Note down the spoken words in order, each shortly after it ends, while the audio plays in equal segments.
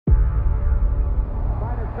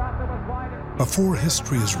Before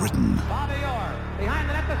history is written,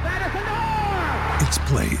 it's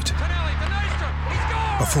played.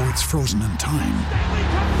 Before it's frozen in time,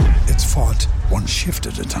 it's fought one shift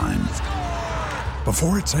at a time.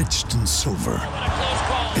 Before it's etched in silver,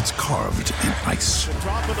 it's carved in ice.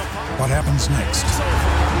 What happens next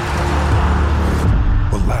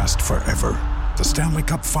will last forever. The Stanley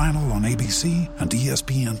Cup Final on ABC and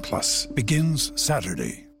ESPN Plus begins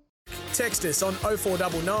Saturday. Text us on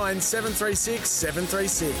 0499 736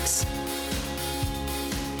 736.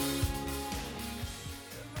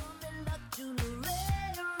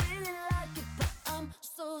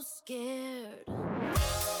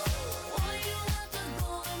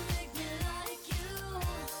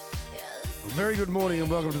 Very good morning and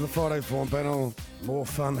welcome to the Friday Form Panel. More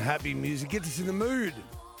fun, happy music. Get us in the mood.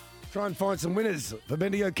 Try and find some winners for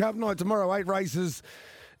Bendigo Cup night tomorrow. 8 races.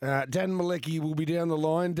 Dan Malecki will be down the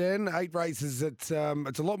line. Dan, 8 races. It's a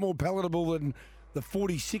lot more palatable than the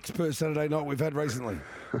 46 per Saturday night we've had recently.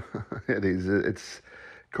 It is. It's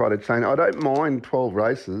quite a change. I don't mind 12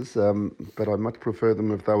 races, but I much prefer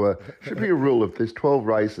them if they were... Should be a rule. If there's 12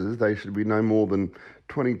 races, they should be no more than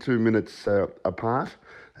 22 minutes apart.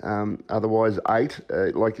 Otherwise, 8,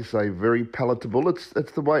 like you say, very palatable. It's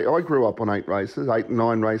the way I grew up on 8 races, 8 and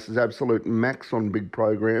 9 races, absolute max on big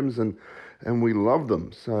programs, and we love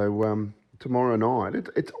them. So tomorrow night,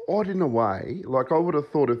 it's odd in a way. Like I would have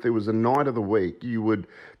thought if there was a night of the week, you would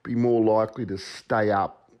be more likely to stay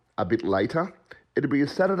up a bit later. It'd be a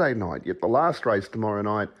Saturday night, yet the last race tomorrow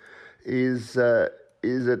night is at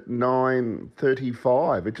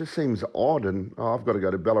 9:35. It just seems odd, and I've got to go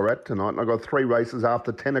to Ballarat tonight, and I've got 3 races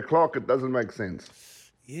after 10 o'clock. It doesn't make sense.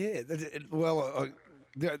 Yeah, well,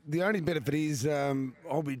 the only benefit is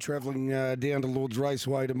I'll be travelling down to Lord's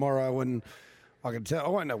Raceway tomorrow, and I can tell I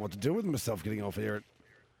won't know what to do with myself getting off here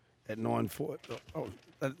at 9:40. Oh,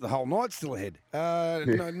 the whole night's still ahead.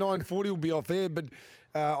 9:40 will be off air, but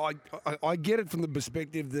I get it from the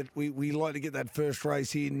perspective that we like to get that first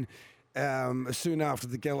race in as soon after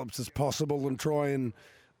the gallops as possible and try and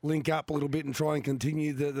link up a little bit and try and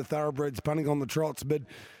continue the thoroughbreds punting on the trots. But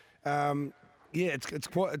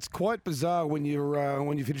it's quite bizarre when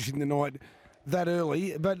you're finishing the night that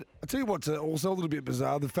early. But I tell you what's also a little bit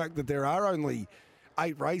bizarre: the fact that there are only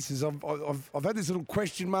 8 races. I've had this little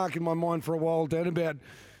question mark in my mind for a while, Dan, about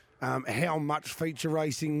how much feature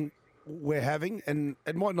racing we're having, and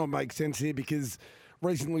it might not make sense here because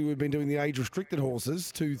recently we've been doing the age-restricted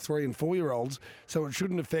horses, 2, 3 and 4-year-olds, so it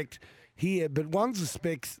shouldn't affect here. But one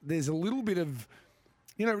suspects there's a little bit of,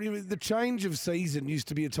 the change of season used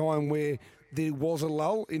to be a time where there was a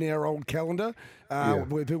lull in our old calendar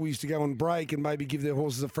where people used to go on break and maybe give their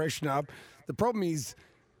horses a freshen up. The problem is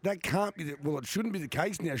that can't be, it shouldn't be the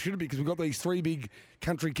case now, should it? Because we've got these 3 big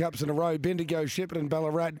country cups in a row, Bendigo, Shepparton and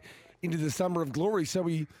Ballarat, into the summer of glory. So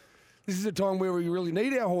this is a time where we really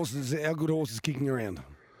need our good horses kicking around.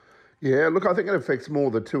 Yeah, look, I think it affects more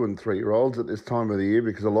the 2 and 3-year-olds at this time of the year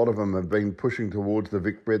because a lot of them have been pushing towards the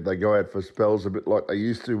Vic Bred. They go out for spells a bit like they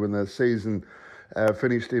used to when the season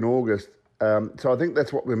finished in August. So I think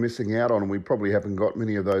that's what we're missing out on, and we probably haven't got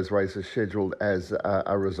many of those races scheduled as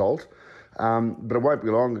a result. But it won't be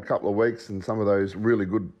long, a couple of weeks, and some of those really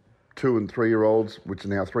good 2 and 3-year-olds, which are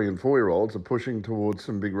now 3 and 4-year-olds, are pushing towards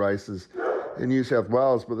some big races in New South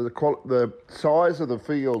Wales, but the size of the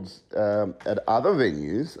fields at other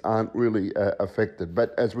venues aren't really affected.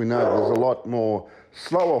 But as we know, there's a lot more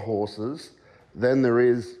slower horses than there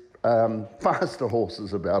is faster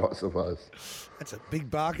horses about, I suppose. That's a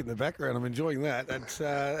big bark in the background. I'm enjoying that.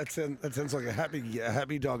 That sounds like a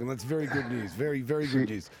happy dog, and that's very good news. Very, very good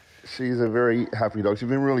news. She's a very happy dog. She's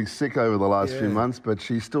been really sick over the last few months, but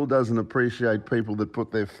she still doesn't appreciate people that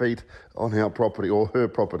put their feet on our property or her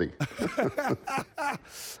property.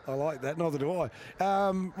 I like that. Neither do I.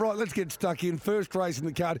 Right, let's get stuck in. First race in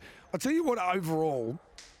the card. I'll tell you what, overall,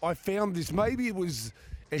 I found this. Maybe it's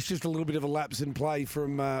just a little bit of a lapse in play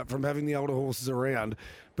from having the older horses around,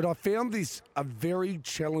 but I found this a very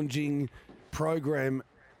challenging program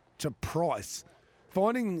to price.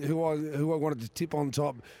 Finding who I wanted to tip on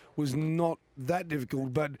top was not that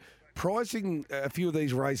difficult, but pricing a few of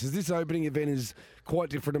these races, this opening event is quite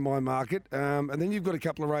different in my market. And then you've got a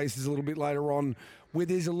couple of races a little bit later on where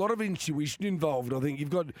there's a lot of intuition involved. I think you've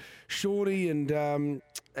got Shawnee and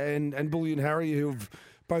Bullion Harry, who've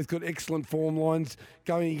both got excellent form lines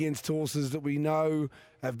going against horses that we know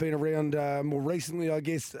have been around more recently, I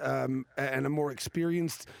guess, and are more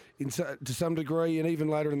experienced to some degree. And even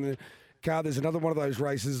later in the card, there's another one of those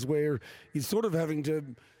races where you're sort of having to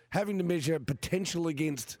measure potential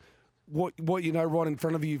against what you know right in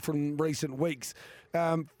front of you from recent weeks.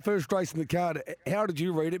 First race in the card, how did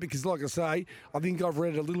you read it? Because like I say, I think I've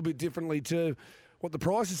read it a little bit differently to what the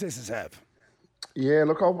price assessors have. Yeah,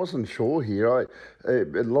 look, I wasn't sure here.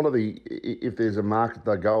 A lot of if there's a market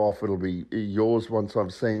they go off, it'll be yours once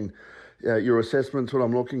I've seen your assessments when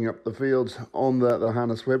I'm looking up the fields on the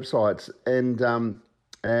harness websites. And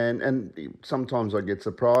sometimes I get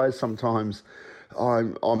surprised, sometimes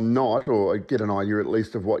I'm not, or I get an idea at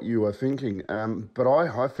least of what you are thinking. But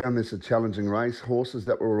I found this a challenging race. Horses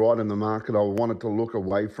that were right in the market I wanted to look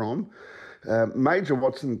away from. Major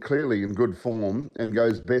Watson clearly in good form and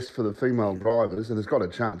goes best for the female drivers and has got a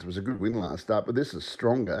chance. It was a good win last start, but this is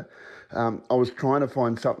stronger. I was trying to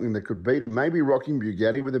find something that could beat maybe Rocking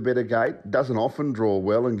Bugatti with a better gate. Doesn't often draw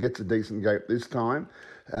well and gets a decent gate this time.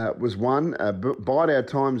 Was one. Bide Our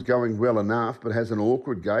Time's going well enough, but has an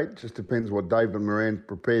awkward gate. Just depends what David Moran's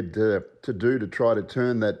prepared to do to try to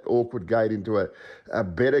turn that awkward gate into a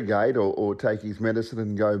better gate or take his medicine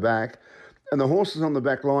and go back. And the horses on the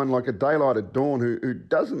back line, like a Daylight at Dawn, who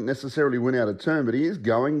doesn't necessarily win out of turn, but he is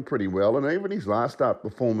going pretty well. And even his last start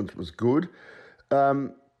performance was good.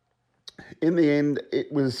 In the end,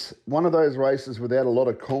 it was one of those races without a lot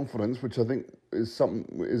of confidence, which I think is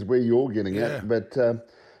where you're getting at. But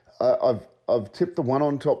I've tipped the one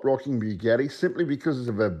on top, Rocking Bugatti, simply because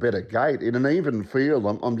of a better gate. In an even field,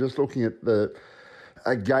 I'm just looking at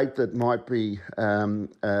a gate that might be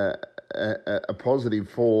a positive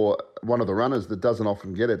for one of the runners that doesn't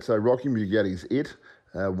often get it. So Rocking Bugatti's it.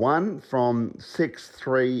 One from 6,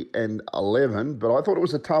 3 and 11. But I thought it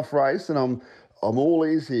was a tough race, and I'm all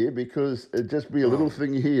ears here because it'd just be a little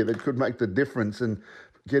thing here that could make the difference in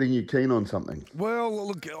getting you keen on something. Well,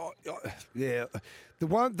 look, yeah. The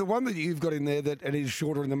one that you've got in there that it is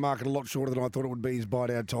shorter in the market, a lot shorter than I thought it would be, is Bide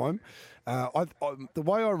Our Time. The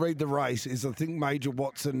way I read the race is I think Major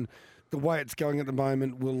Watson, the way it's going at the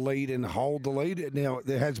moment, will lead and hold the lead. Now,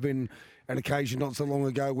 there has been an occasion not so long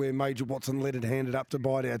ago where Major Watson led it handed up to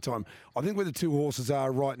Bide Our Time. I think where the two horses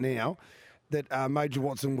are right now, that Major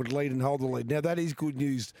Watson would lead and hold the lead. Now, that is good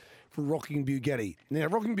news for Rocking Bugatti. Now,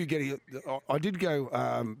 Rocking Bugatti, I did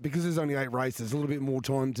go, because there's only 8 races, a little bit more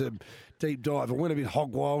time to deep dive. I went a bit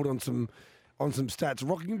hog wild on some stats.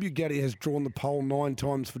 Rocking Bugatti has drawn the pole 9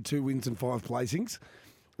 times for 2 wins and 5 placings,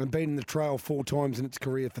 and been in the trail 4 times in its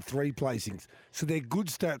career for 3 placings. So they're good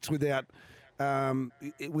stats without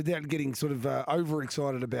getting sort of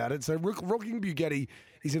overexcited about it. So Rocking Bugatti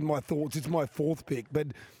is in my thoughts. It's my 4th pick. But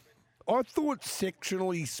I thought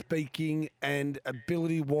sectionally speaking and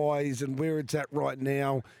ability-wise and where it's at right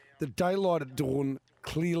now, the Daylight at Dawn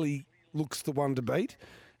clearly looks the one to beat.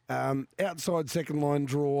 Outside second line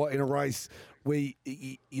draw in a race where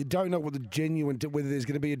you don't know whether there's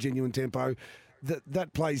going to be a genuine tempo.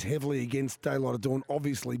 That plays heavily against Daylight at Dawn,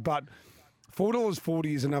 obviously, but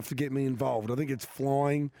 $4.40 is enough to get me involved. I think it's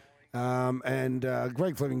flying, and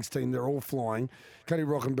Greg Fleming's team, they're all flying. Cody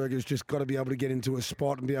Rockenberger's just got to be able to get into a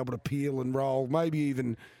spot and be able to peel and roll, maybe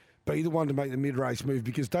even be the one to make the mid-race move,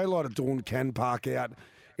 because Daylight at Dawn can park out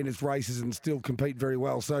in its races and still compete very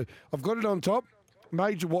well. So I've got it on top.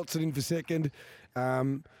 Major Watson in for second.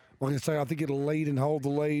 Like I say, I think it'll lead and hold the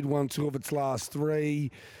lead, 1-2 of its last 3.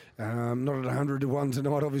 Not at 100 to 1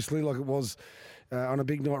 tonight, obviously, like it was on a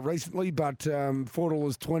big night recently, but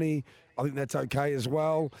 $4.20, I think that's okay as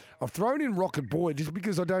well. I've thrown in Rocket Boy just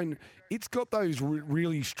because it's got those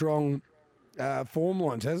really strong form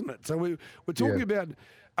lines, hasn't it? So we're talking about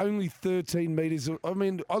only 13 metres. I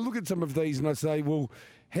mean, I look at some of these and I say, well,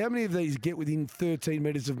 how many of these get within 13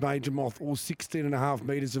 metres of Major Moth or 16.5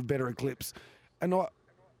 metres of Better Eclipse? And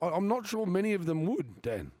I'm not sure many of them would,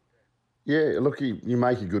 Dan. Yeah, look, you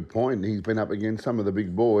make a good point. He's been up against some of the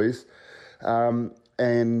big boys, and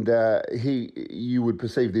you would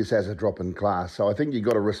perceive this as a drop in class. So I think you've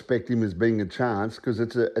got to respect him as being a chance, because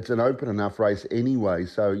it's an open enough race anyway.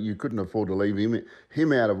 So you couldn't afford to leave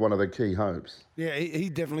him out of one of the key hopes. Yeah, he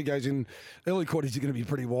definitely goes in. Early quarters are going to be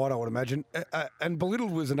pretty wide, I would imagine. And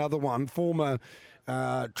Belittled was another one, former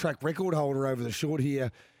track record holder over the short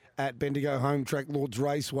here at Bendigo Home Track Lords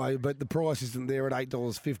Raceway, but the price isn't there at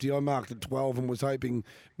 $8.50. I marked at 12 and was hoping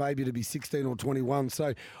maybe to be 16 or 21.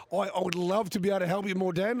 So I would love to be able to help you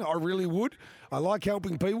more, Dan. I really would. I like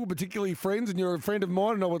helping people, particularly friends, and you're a friend of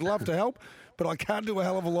mine, and I would love to help, but I can't do a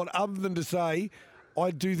hell of a lot other than to say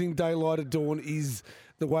I do think Daylight at Dawn is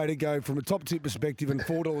the way to go from a top tip perspective, and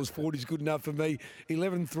 $4.40 is good enough for me.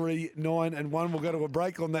 11, 3, 9 and 1. We'll go to a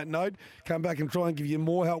break on that note. Come back and try and give you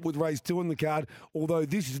more help with race 2 on the card, although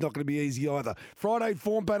this is not going to be easy either. Friday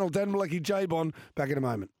form panel, Dan Malecki, J-Bon. Back in a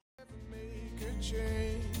moment.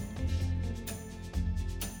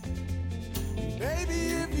 Baby,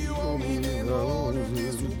 if you want me, then all of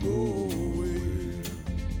this will go away.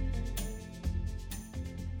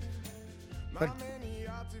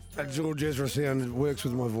 That George Ezra sound works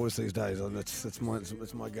with my voice these days. That's my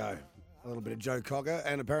go. A little bit of Joe Cocker,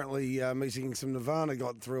 and apparently me singing some Nirvana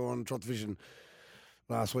got through on Trot Vision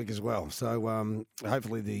last week as well. So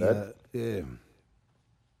hopefully yeah.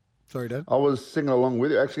 Sorry, Dad. I was singing along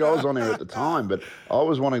with you. Actually, I was on here at the time, but I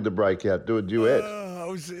was wanting to break out, do a duet.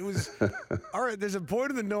 It was all right. There's a point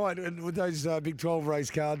in the night with those Big 12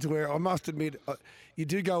 race cards where I must admit you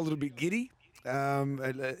do go a little bit giddy.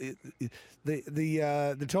 The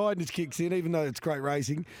tiredness kicks in, even though it's great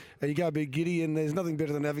racing, and you go a bit giddy, and there's nothing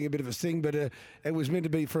better than having a bit of a sing. But it was meant to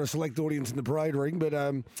be for a select audience in the parade ring, but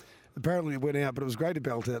apparently it went out. But it was great to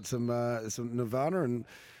belt out some Nirvana, and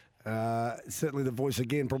certainly the voice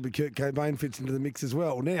again. Probably Kurt Cobain fits into the mix as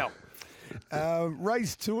well. Now,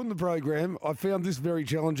 race 2 on the program, I found this very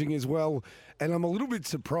challenging as well, and I'm a little bit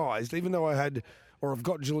surprised, even though I've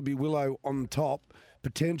got Jillaby Willow on top.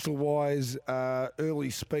 Potential-wise, early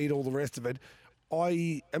speed, all the rest of it.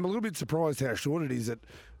 I am a little bit surprised how short it is. It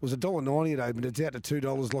was $1.90 at Open. It's out to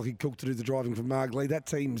 $2. Lockie Cook to do the driving for Marg Lee. That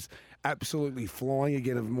team's absolutely flying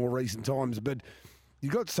again of more recent times. But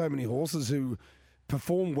you've got so many horses who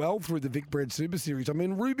perform well through the Vic Bred Super Series. I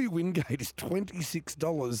mean, Ruby Wingate is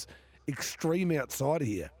 $26 extreme outside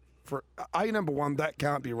here. For number one, that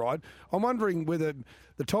can't be right. I'm wondering whether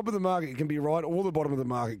the top of the market can be right or the bottom of the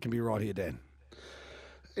market can be right here, Dan.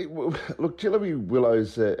 Look, Jillaby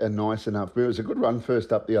Willow's a nice enough move. It was a good run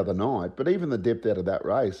first up the other night, but even the depth out of that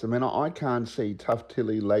race, I mean, I can't see Tough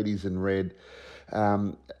Tilly, Ladies in Red,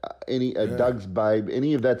 Doug's Babe,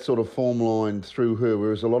 any of that sort of form line through her,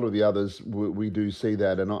 whereas a lot of the others, we do see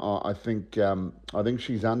that, and I think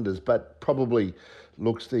she's unders, but probably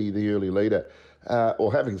looks the early leader.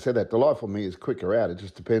 Or having said that, Delightful Me is quicker out. It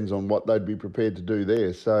just depends on what they'd be prepared to do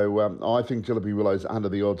there. So I think Jillaby Willow's under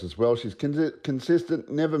the odds as well. She's consistent,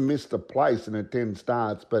 never missed a place in her 10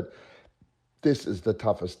 starts, but this is the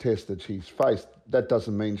toughest test that she's faced. That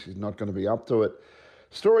doesn't mean she's not going to be up to it.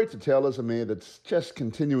 Story to Tell is a mare that's just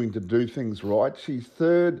continuing to do things right. She's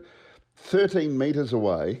third, 13 metres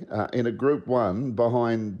away in a Group 1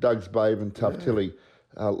 behind Doug's Babe and Tough Tilly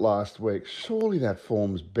last week. Surely that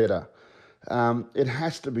form's better. It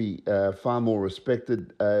has to be far more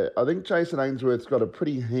respected. I think Jason Ainsworth's got a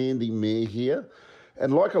pretty handy mare here.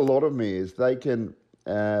 And like a lot of mares, they can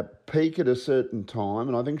peak at a certain time,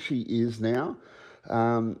 and I think she is now.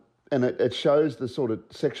 And it shows the sort of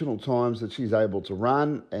sectional times that she's able to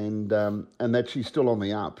run and that she's still on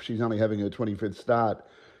the up. She's only having her 25th start.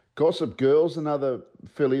 Gossip Girl's another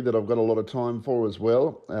filly that I've got a lot of time for as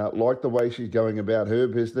well. Like the way she's going about her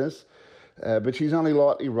business. But she's only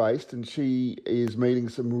lightly raced, and she is meeting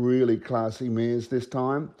some really classy mares this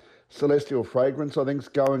time. Celestial Fragrance, I think, is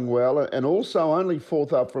going well, and also only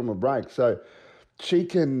 4th up from a break. So she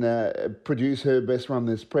can produce her best run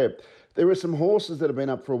this prep. There are some horses that have been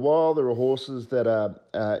up for a while. There are horses that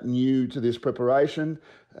are new to this preparation.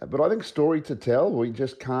 But I think Story to Tell, we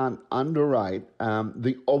just can't underrate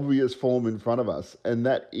the obvious form in front of us, and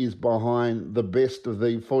that is behind the best of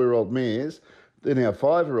the 4-year-old mares. They're now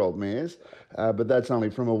 5-year-old mares, but that's only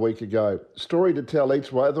from a week ago. Story to Tell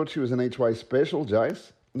each way. I thought she was an each way special,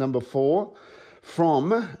 Jace. Number 4.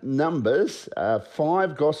 From numbers,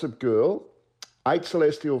 5 Gossip Girl, 8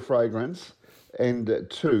 Celestial Fragrance, and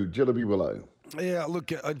 2 Jillaby Willow. Yeah, look,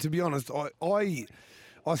 to be honest, I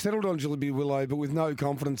settled on Jillaby Willow, but with no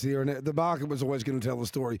confidence here, and the market was always going to tell the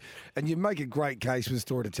story. And you make a great case with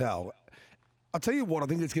Story to Tell. I'll tell you what, I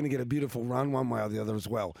think it's going to get a beautiful run one way or the other as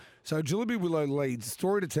well. So Jillaby Willow leads.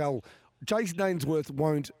 Story to Tell. Jason Ainsworth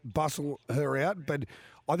won't bustle her out, but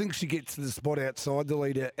I think she gets to the spot outside the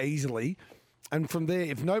leader easily. And from there,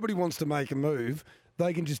 if nobody wants to make a move,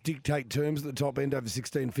 they can just dictate terms at the top end over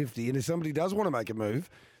 16.50. And if somebody does want to make a move,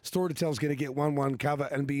 Story to Tell's going to get 1-1 cover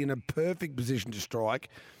and be in a perfect position to strike.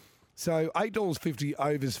 So $8.50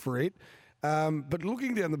 overs for it. But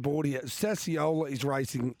looking down the board here, Sassiola is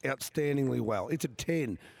racing outstandingly well. It's at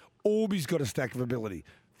 10. Orby's got a stack of ability.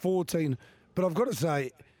 14. But I've got to say,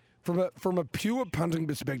 from a pure punting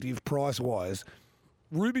perspective, price-wise,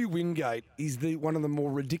 Ruby Wingate is one of the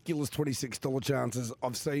more ridiculous $26 chances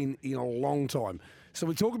I've seen in a long time. So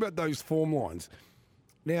we talk about those form lines.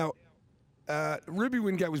 Now, Ruby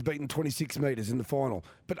Wingate was beaten 26 metres in the final,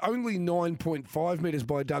 but only 9.5 metres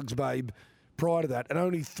by Doug's Babe prior to that, and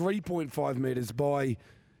only 3.5 metres by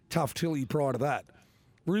Tough Tilly prior to that.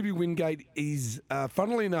 Ruby Wingate is,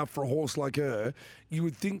 funnily enough, for a horse like her, you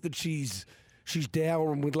would think that she's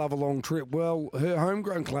dour and would love a long trip. Well, her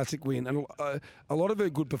homegrown classic win, and a lot of her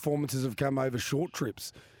good performances have come over short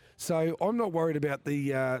trips. So I'm not worried about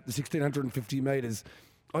the 1,650 metres.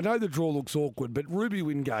 I know the draw looks awkward, but Ruby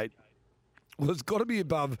Wingate, well, it's got to be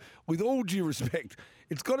above, with all due respect,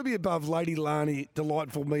 it's got to be above Lady Lani,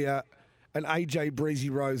 Delightful Mia, and AJ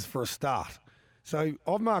Breezy Rose for a start. So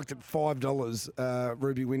I've marked it $5,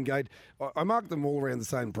 Ruby Wingate. I marked them all around the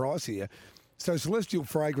same price here. So Celestial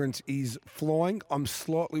Fragrance is flying. I'm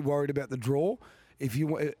slightly worried about the draw. If you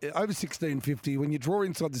over 1,650, when you draw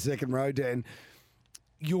inside the second row, Dan,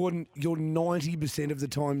 you're 90% of the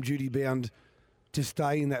time duty bound to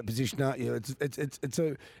stay in that position, aren't you?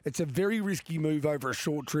 It's a very risky move over a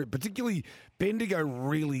short trip. Particularly Bendigo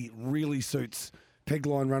really suits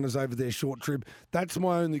pegline runners over their short trip. That's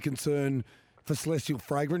my only concern for Celestial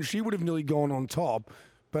Fragrance. She would have nearly gone on top,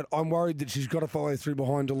 but I'm worried that she's got to follow through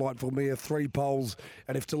behind Delightful Mia, 3 poles,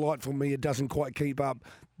 and if Delightful Mia doesn't quite keep up,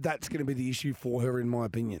 that's going to be the issue for her, in my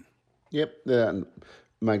opinion. Yep, that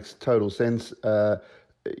makes total sense.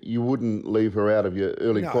 You wouldn't leave her out of your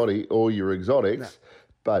early quaddie or your exotics,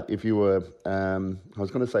 but if you were, I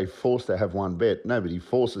was going to say forced to have one bet, nobody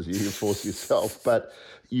forces you, you force yourself, but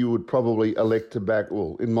you would probably elect to back,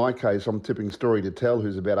 well, in my case, I'm tipping Story to Tell,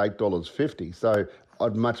 who's about $8.50, so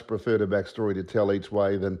I'd much prefer to back Story to Tell each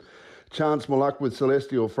way than chance my luck with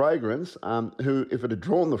Celestial Fragrance, who, if it had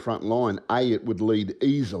drawn the front line, it would lead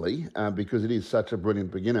easily because it is such a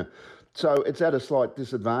brilliant beginner. So it's at a slight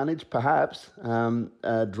disadvantage, perhaps,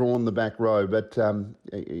 drawn the back row, but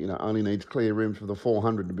only needs clear room for the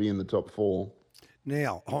 400 to be in the top 4.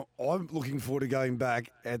 Now, I'm looking forward to going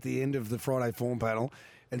back at the end of the Friday form panel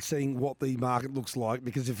and seeing what the market looks like,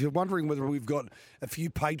 because if you're wondering whether we've got a few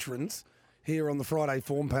patrons here on the Friday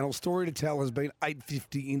form panel, Story to Tell has been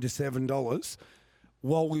 $8.50 into $7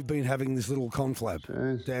 while we've been having this little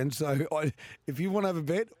conflab, Dan. So if you want to have a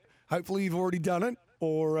bet, hopefully you've already done it,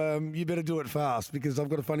 or you better do it fast, because I've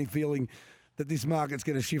got a funny feeling that this market's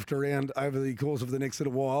going to shift around over the course of the next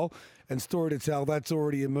little while. And Story to Tell, that's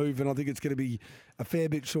already a move, and I think it's going to be a fair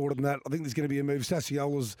bit shorter than that. I think there's going to be a move.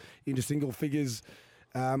 Sasiola's into single figures.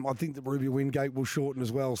 I think that Ruby Wingate will shorten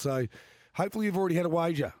as well. So hopefully you've already had a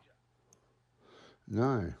wager.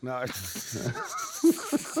 No. No.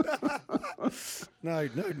 No,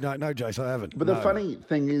 Jace, I haven't. But the funny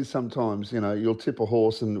thing is sometimes, you'll tip a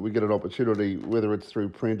horse and we get an opportunity, whether it's through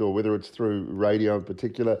print or whether it's through radio in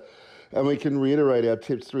particular, and we can reiterate our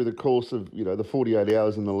tips through the course of, the 48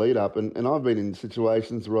 hours in the lead up. And I've been in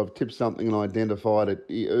situations where I've tipped something and identified it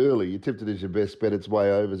early. You tipped it as your best bet, it's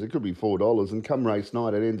way overs. It could be $4. And come race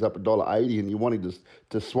night, it ends up $1.80 and you're wanting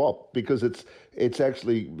to swap because it's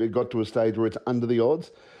actually got to a stage where it's under the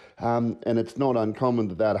odds. And it's not uncommon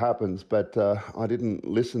that happens, but I didn't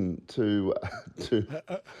listen to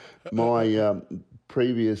my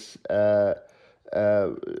previous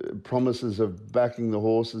promises of backing the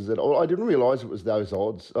horses. I didn't realise it was those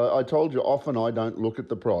odds. I told you often I don't look at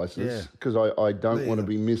the prices because I don't want to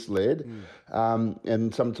be misled.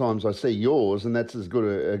 And sometimes I see yours, and that's as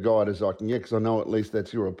good a guide as I can get because I know at least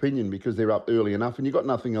that's your opinion because they're up early enough and you've got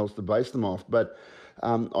nothing else to base them off. But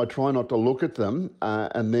I try not to look at them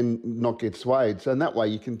and then not get swayed. So in that way,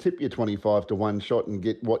 you can tip your 25 to 1 shot and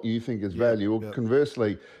get what you think is value. Or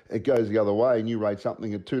conversely, it goes the other way and you rate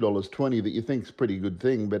something at $2.20 that you think is a pretty good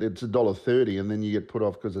thing, but it's $1.30 and then you get put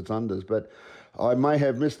off because it's unders. But I may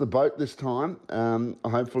have missed the boat this time.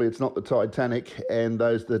 Hopefully it's not the Titanic and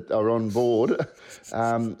those that are on board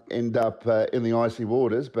end up in the icy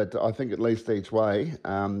waters. But I think at least each way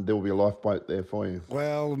there will be a lifeboat there for you.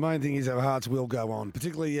 Well, the main thing is our hearts will go on,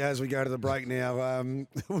 particularly as we go to the break now.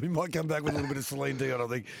 We might come back with a little bit of Celine Dion, I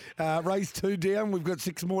think. Race 2 down. We've got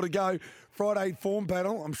 6 more to go. Friday form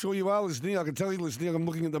panel. I'm sure you are listening. I can tell you're listening. I'm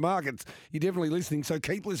looking at the markets. You're definitely listening. So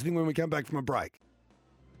keep listening when we come back from a break.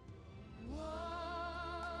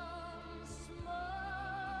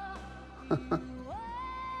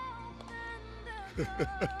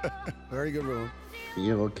 Very good, Ron.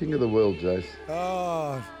 Yeah, well, king of the world, Jace.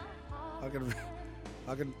 Oh, I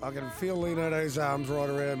can feel Leonardo's arms right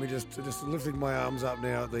around me, just lifting my arms up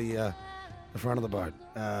now at the front of the boat.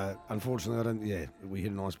 Unfortunately, I don't. Yeah, we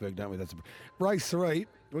hit an iceberg, don't we? That's race 3.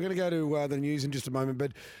 We're going to go to the news in just a moment,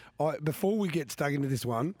 but before we get stuck into this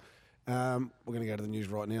one, we're going to go to the news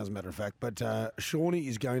right now, as a matter of fact. But Shawnee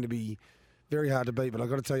is going to be very hard to beat, but I've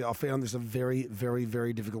got to tell you, I found this a very, very,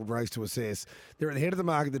 very difficult race to assess. They're at the head of the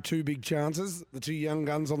market, the 2 big chances, the 2 young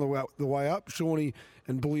guns on the way up, Shawnee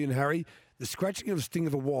and Bullion Harry. The scratching of Sting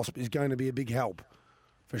of a Wasp is going to be a big help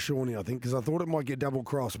for Shawnee, I think, because I thought it might get double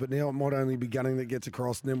cross, but now it might only be Gunning that gets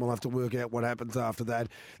across, and then we'll have to work out what happens after that.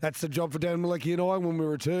 That's the job for Dan Malecki and I when we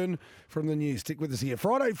return from the news. Stick with us here.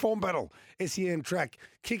 Friday form battle, SEN track,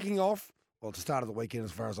 kicking off, well, it's the start of the weekend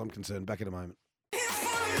as far as I'm concerned. Back in a moment.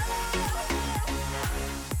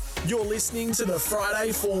 You're listening to the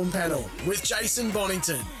Friday Form Panel with Jason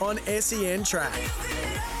Bonington on SEN Track.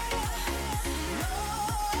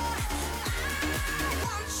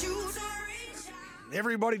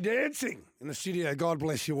 Everybody dancing in the studio. God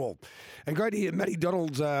bless you all. And great to hear Matty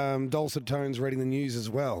Donald's dulcet tones reading the news as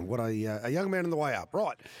well. What a young man on the way up.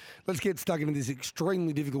 Right, let's get stuck into this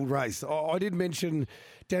extremely difficult race. I did mention,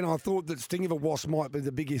 Dan, I thought that Sting of a Wasp might be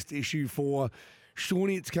the biggest issue for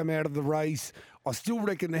Shawnee. It's come out of the race. I still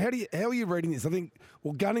reckon, how are you reading this? I think,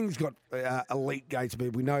 well, Gunning's got elite gate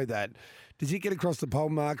speed. We know that. Does he get across the pole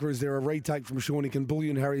marker? Is there a retake from Shawnee? Can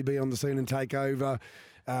Bullion Harry be on the scene and take over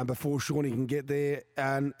before Shawnee can get there?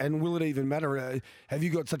 And will it even matter? Have you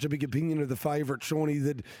got such a big opinion of the favourite, Shawnee,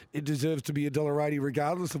 that it deserves to be $1.80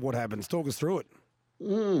 regardless of what happens? Talk us through it.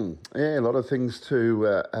 Yeah, a lot of things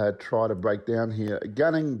to try to break down here.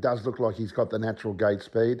 Gunning does look like he's got the natural gate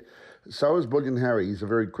speed. So is Bullion Harry. He's a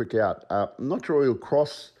very quick out. I'm not sure he'll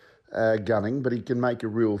cross Gunning, but he can make a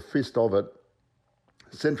real fist of it.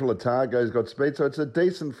 Central Otago's got speed, so it's a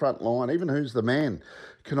decent front line. Even Who's the Man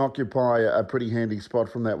can occupy a pretty handy spot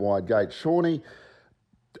from that wide gate. Shawnee,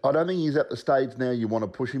 I don't think he's at the stage now you want to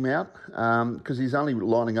push him out because he's only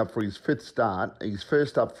lining up for his fifth start. He's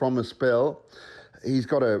first up from a spell. He's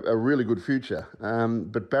got a really good future.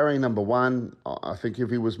 But Barry number one, I think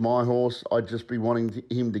if he was my horse, I'd just be wanting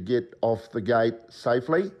him to get off the gate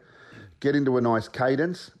safely, get into a nice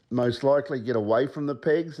cadence, most likely get away from the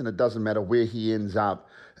pegs, and it doesn't matter where he ends up.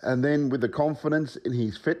 And then with the confidence in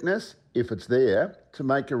his fitness, if it's there, to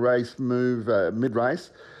make a race move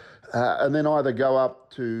mid-race, and then either go up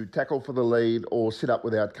to tackle for the lead or sit up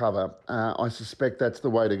without cover. I suspect that's the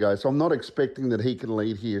way to go. So I'm not expecting that he can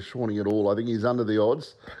lead here, Shawnee, at all. I think he's under the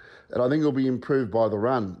odds, and I think he'll be improved by the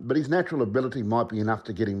run. But his natural ability might be enough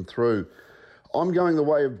to get him through. I'm going the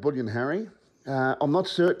way of Bullion Harry. I'm not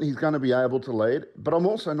certain he's going to be able to lead, but I'm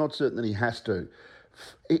also not certain that he has to.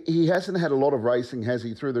 He hasn't had a lot of racing, has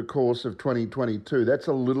he, through the course of 2022? That's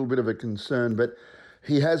a little bit of a concern, but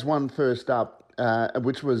he has won first up,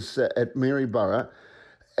 which was at Maryborough.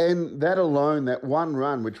 And that alone, that one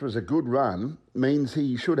run, which was a good run, means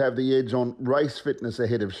he should have the edge on race fitness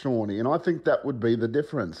ahead of Shawnee. And I think that would be the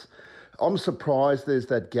difference. I'm surprised there's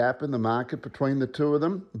that gap in the market between the two of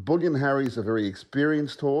them. Bullion Harry's a very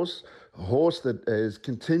experienced horse, a horse that has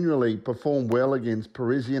continually performed well against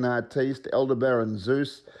Parisian Artiste, Elderbaron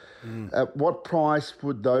Zeus. At what price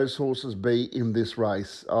would those horses be in this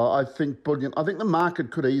race? I think the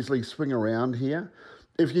market could easily swing around here.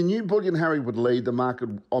 If you knew Bullion Harry would lead, the market,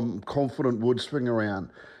 I'm confident, would swing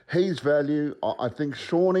around. He's value. I think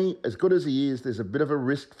Shawnee, as good as he is, there's a bit of a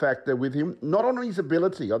risk factor with him. Not on his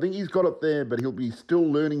ability. I think he's got it there, but he'll be still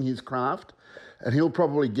learning his craft, and he'll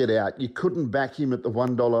probably get out. You couldn't back him at the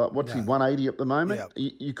 $1. What's he, 180 at the moment? Yeah.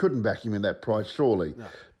 You couldn't back him in that price, surely.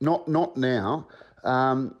 No. Not now.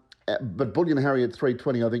 But Bullion Harry at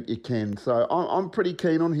 320, I think you can. So I'm pretty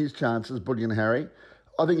keen on his chances, Bullion Harry.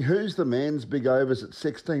 I think Who's the Man's big overs at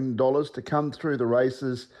 $16 to come through the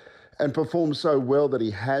races and perform so well that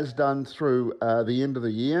he has done through the end of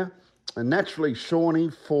the year. And naturally, Shawnee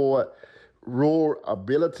for raw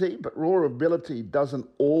ability, but raw ability doesn't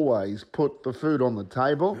always put the food on the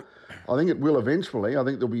table. I think it will eventually. I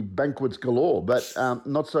think there'll be banquets galore, but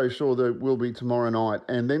not so sure there will be tomorrow night.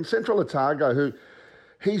 And then Central Otago, who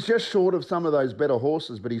he's just short of some of those better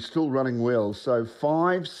horses, but he's still running well. So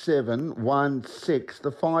 5, 7, 1, 6,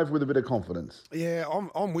 the 5 with a bit of confidence. Yeah,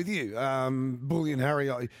 I'm with you. Bullion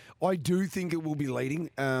Harry, I do think it will be leading.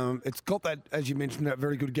 It's got that, as you mentioned, that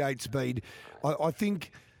very good gate speed. I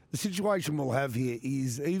think the situation we'll have here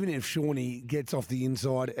is even if Shawnee gets off the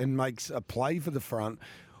inside and makes a play for the front,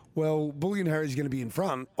 well, Bullion Harry's going to be in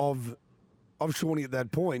front of Shawnee at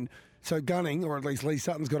that point. So Gunning, or at least Lee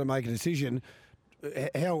Sutton's got to make a decision.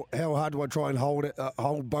 How hard do I try and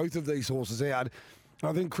hold both of these horses out?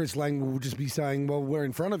 I think Chris Lang will just be saying, well, we're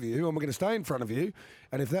in front of you, and we're going to stay in front of you.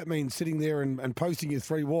 And if that means sitting there and posting you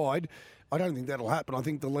 3 wide, I don't think that'll happen. I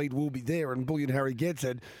think the lead will be there, and Bullion Harry gets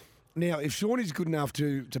it. Now, if Shawnee's good enough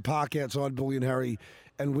to park outside Bullion Harry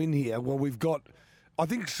and win here, well, I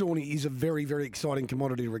think Shawnee is a very, very exciting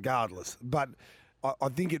commodity regardless. But I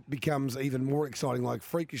think it becomes even more exciting, like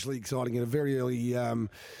freakishly exciting at a very early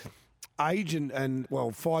age and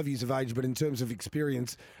 5 years of age, but in terms of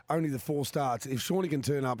experience, only the 4 starts. If Shawnee can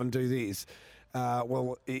turn up and do this,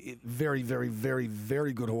 very, very, very,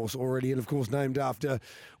 very good horse already, and of course named after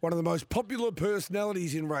one of the most popular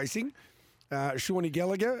personalities in racing, Shawnee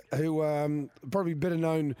Gallagher, who probably better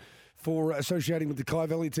known for associating with the Kai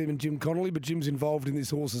Valley team and Jim Connolly, but Jim's involved in this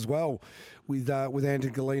horse as well with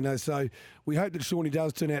Anton Galino. So we hope that Shawnee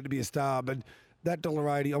does turn out to be a star, but That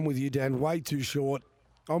 $1.80, I'm with you, Dan. Way too short.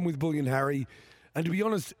 I'm with Bullion Harry. And to be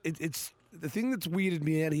honest, it's the thing that's weirded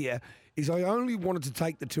me out here is I only wanted to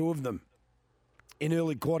take the two of them in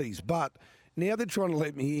early quaddies, but now they're trying to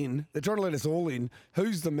let me in. They're trying to let us all in.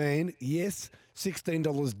 Who's the man? Yes,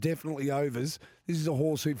 $16 definitely overs. This is a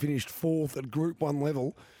horse who finished fourth at Group 1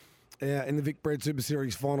 level in the Vic Bred Super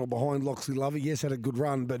Series final behind Loxley Lover. Yes, had a good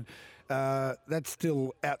run, but that's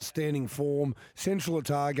still outstanding form. Central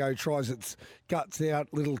Otago tries its guts out.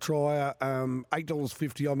 Little trier,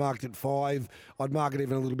 $8.50. I marked at $5. I'd mark it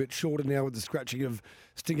even a little bit shorter now with the scratching of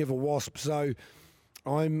Sting of a Wasp. So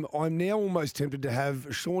I'm now almost tempted to have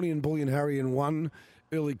Shawnee and Bullion Harry in one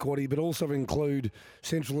early quaddie, but also include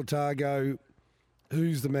Central Otago,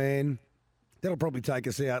 Who's the Man. That'll probably take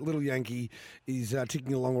us out. Little Yankee is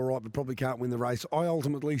ticking along all right, but probably can't win the race. I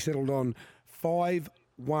ultimately settled on 5,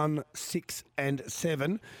 1, 6 and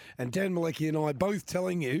 7. And Dan Malecki and I both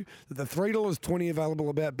telling you that the $3.20 available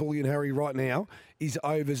about Bullion Harry right now is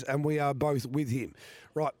overs, and we are both with him.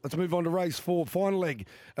 Right, let's move on to race 4, final leg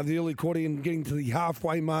of the early quaddie and getting to the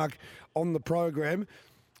halfway mark on the program.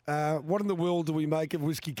 What in the world do we make of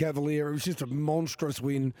Whiskey Cavalier? It was just a monstrous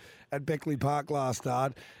win at Beckley Park last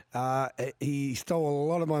start. He stole a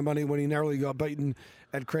lot of my money when he narrowly got beaten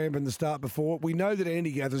at Cranbourne the start before. We know that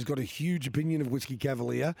Andy Gather's got a huge opinion of Whiskey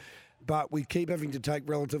Cavalier, but we keep having to take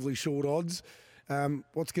relatively short odds.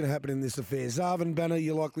 What's going to happen in this affair? Zarvin Banner,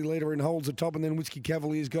 your likely leader, and holds the top, and then Whiskey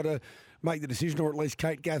Cavalier's got to make the decision, or at least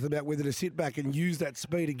Kate Gath, about whether to sit back and use that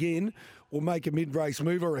speed again or make a mid-race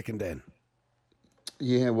move, I reckon, Dan.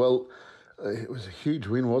 Yeah, well, it was a huge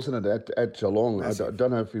win, wasn't it, at Geelong? I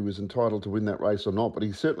don't know if he was entitled to win that race or not, but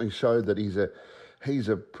he certainly showed that he's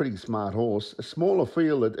a pretty smart horse. A smaller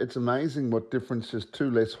field, it's amazing what difference just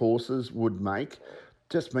two less horses would make.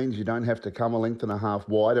 Just means you don't have to come a length and a half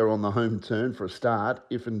wider on the home turn for a start,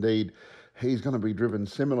 if indeed he's going to be driven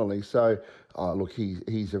similarly. So, look,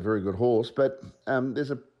 he's a very good horse, but there's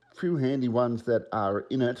a few handy ones that are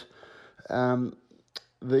in it.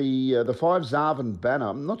 The 5 Zarvin Banner,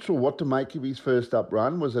 I'm not sure what to make of his first up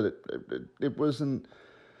run. It wasn't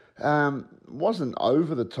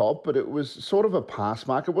over the top, but it was sort of a pass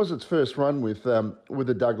mark. It was its first run with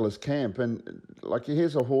the Douglas camp, and like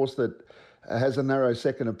here's a horse that has a narrow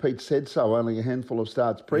second of Pete Said So, only a handful of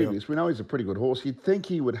starts previous. Yep. We know he's a pretty good horse. You'd think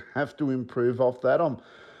he would have to improve off that,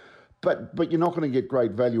 but you're not going to get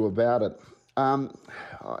great value about it.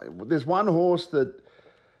 There's one horse that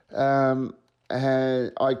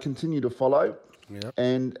I continue to follow,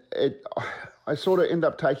 and I sort of end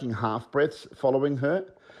up taking half breaths following her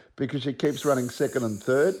because she keeps running second and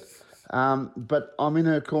third. But I'm in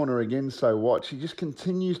her corner again, so what? She just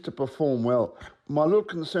continues to perform well. My little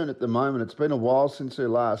concern at the moment, it's been a while since her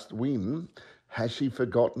last win. Has she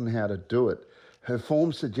forgotten how to do it? Her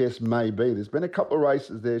form suggests maybe. There's been a couple of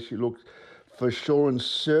races there she looked for sure and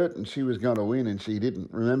certain she was going to win, and she didn't.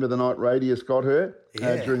 Remember the night Radius got her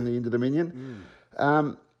during the Inter-Dominion?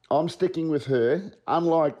 I'm sticking with her.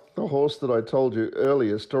 Unlike the horse that I told you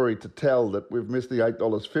earlier, Story to Tell, that we've missed the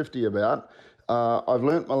 $8.50 about, I've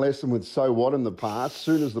learnt my lesson with So What in the past. As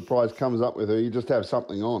soon as the price comes up with her, you just have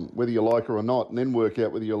something on, whether you like her or not, and then work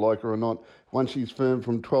out whether you like her or not once she's firm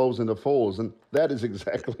from 12s into 4s. And that is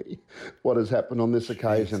exactly what has happened on this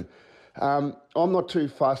occasion. I'm not too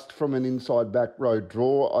fussed from an inside back row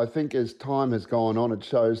draw. I think as time has gone on, it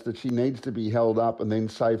shows that she needs to be held up and then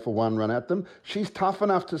save for one run at them. She's tough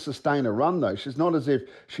enough to sustain a run, though. She's not as if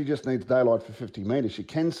she just needs daylight for 50 metres. She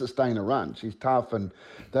can sustain a run. She's tough, and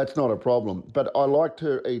that's not a problem. But I liked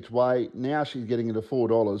her each way. Now she's getting into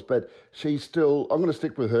 $4, but she's still... I'm going to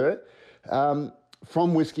stick with her.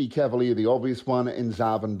 From Whiskey Cavalier, the obvious one, in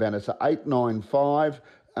Zarvin Banner. So 8, 9, 5...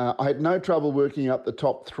 I had no trouble working up the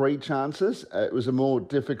top 3 chances. It was a more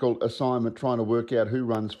difficult assignment trying to work out who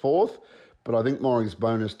runs fourth, but I think Maury's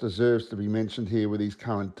Bonus deserves to be mentioned here with his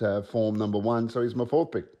current form, number 1, so he's my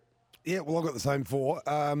 4th pick. Yeah, well, I've got the same 4.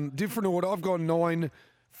 Different order. I've got 9,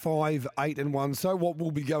 5, 8 and 1. So what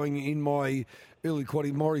will be going in my early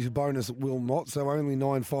quaddie? Maury's Bonus will not, so only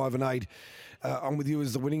 9, 5 and 8. I'm with you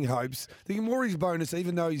as the winning hopes. I think Maury's Bonus,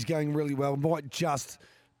 even though he's going really well, might just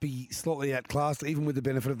be slightly outclassed, even with the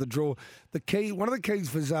benefit of the draw. One of the keys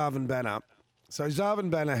for Zarvin Banner, so Zarvin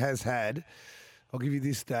Banner has had, I'll give you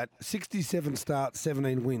this stat, 67 starts,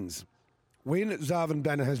 17 wins. When Zarvin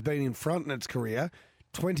Banner has been in front in its career,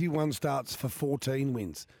 21 starts for 14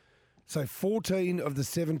 wins. So 14 of the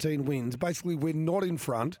 17 wins, basically when not in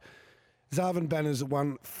front, Zarvin Banner's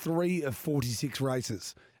won 3 of 46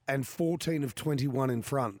 races and 14 of 21 in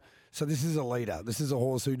front. So this is a leader. This is a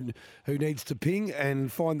horse who needs to ping and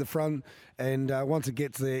find the front, and once it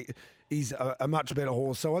gets there, is a much better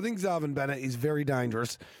horse. So I think Zarvan Banner is very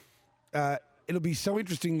dangerous. It'll be so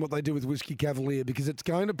interesting what they do with Whiskey Cavalier because it's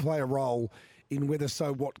going to play a role in whether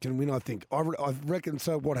So What can win, I think. I reckon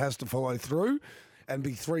So What has to follow through and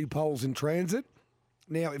be 3 poles in transit.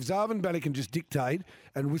 Now, if Zarvan Banner can just dictate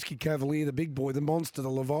and Whiskey Cavalier, the big boy, the monster, the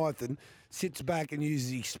Leviathan, sits back and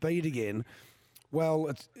uses his speed again,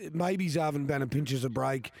 well, maybe Zarvan Banner pinches a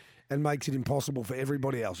break and makes it impossible for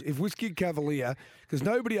everybody else. If Whiskey Cavalier, because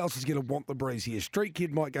nobody else is going to want the breeze here. Street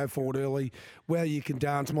Kid might go forward early. Well, You Can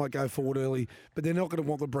Dance might go forward early, but they're not going to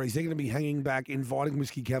want the breeze. They're going to be hanging back, inviting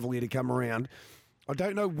Whiskey Cavalier to come around. I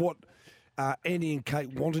don't know what Andy and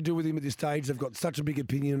Kate want to do with him at this stage. They've got such a big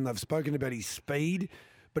opinion. They've spoken about his speed.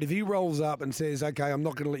 But if he rolls up and says, okay, I'm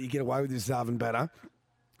not going to let you get away with this, Zarvan Banner,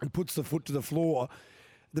 and puts the foot to the floor,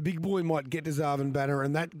 the big boy might get to Zarvan Banner,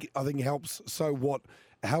 and that, I think, helps So What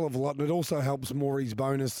a hell of a lot, and it also helps Maury's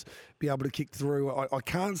Bonus be able to kick through. I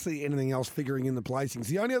can't see anything else figuring in the placings.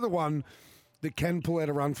 The only other one that can pull out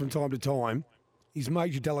a run from time to time is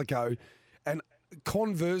Major Delico, and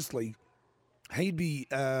conversely, he'd be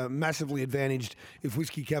massively advantaged if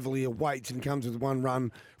Whiskey Cavalier waits and comes with one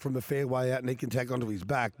run from the fairway out and he can tack onto his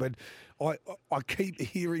back. But I keep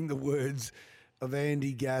hearing the words of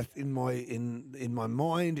Andy Gath in my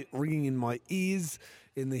mind, ringing in my ears,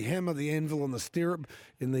 in the hammer, the anvil, and the stirrup,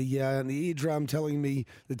 in the eardrum telling me,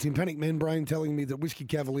 the tympanic membrane telling me that Whiskey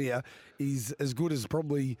Cavalier is as good as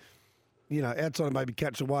probably, outside of maybe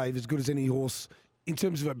Catch a Wave, as good as any horse in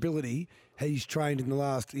terms of ability he's trained in the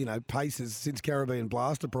last, paces since Caribbean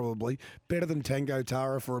Blaster probably, better than Tango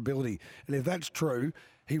Tara for ability. And if that's true,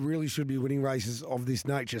 he really should be winning races of this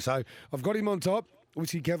nature. So I've got him on top.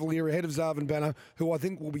 Whiskey Cavalier ahead of Zarvan Banner, who I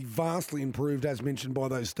think will be vastly improved, as mentioned by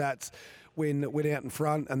those stats, when out in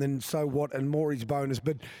front, and then So What and Maury's Bonus.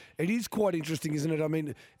 But it is quite interesting, isn't it? I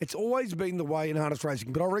mean, it's always been the way in harness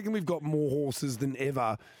racing, but I reckon we've got more horses than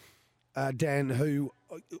ever, Dan, who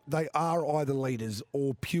they are either leaders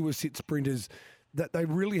or pure sit sprinters, that they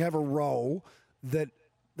really have a role that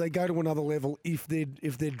they go to another level if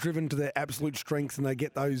they're driven to their absolute strengths and they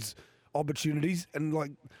get those opportunities. And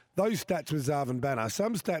like those stats with Zarvan Banner,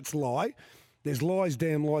 some stats lie. There's lies,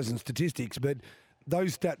 damn lies in statistics, but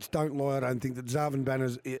those stats don't lie. I don't think that Zarvan Banner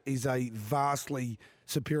is a vastly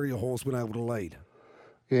superior horse when able to lead.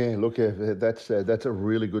 Yeah, look, that's a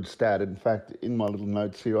really good stat. In fact, in my little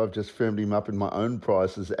notes here, I've just firmed him up in my own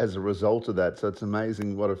prices as a result of that. So it's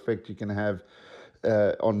amazing what effect you can have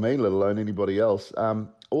on me, let alone anybody else.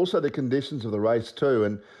 Also, the conditions of the race too.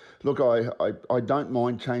 And look, I don't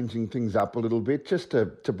mind changing things up a little bit just to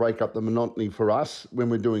break up the monotony for us when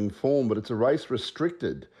we're doing form. But it's a race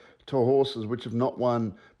restricted to horses which have not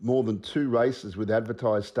won more than 2 races with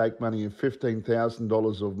advertised stake money of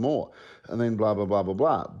 $15,000 or more, and then blah, blah, blah, blah,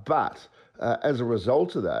 blah. But as a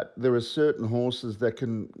result of that, there are certain horses that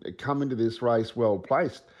can come into this race well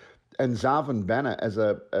placed. And Zarvan Banner, as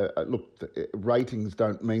ratings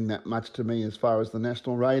don't mean that much to me as far as the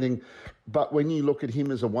national rating. But when you look at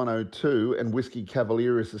him as a 102 and Whiskey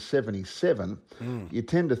Cavalier as a 77, you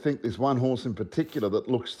tend to think there's one horse in particular that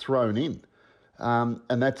looks thrown in. And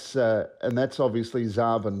that's obviously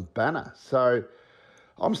Zarvan Banner. So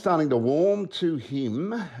I'm starting to warm to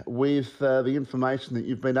him with the information that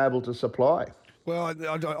you've been able to supply. Well,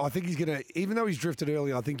 I think he's going to, even though he's drifted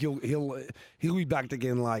early, I think he'll be backed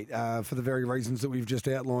again late for the very reasons that we've just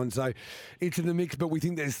outlined. So it's in the mix, but we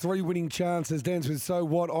think there's 3 winning chances. Dan's with So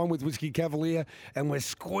What, I'm with Whiskey Cavalier, and we're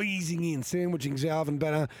squeezing in, sandwiching Zarvan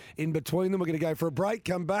Banner in between them. We're going to go for a break,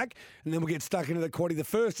 come back, and then we'll get stuck into the quaddie. The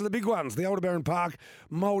first of the big ones, the Aldebaran Park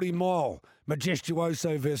Multi Mile,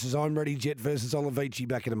 Majestuoso versus I'm Ready Jet versus Olivici.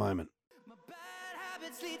 Back in a moment. My bad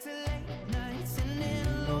habits lead to late nights and in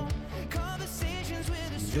alone conversations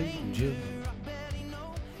with a stranger I barely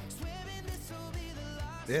know. Swearing this will be the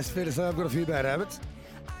last. Yes, fair to say I've got a few bad habits.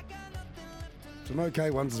 I got nothing left to Some okay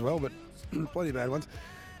ones as well, but plenty bad ones.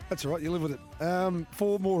 That's all right, you live with it.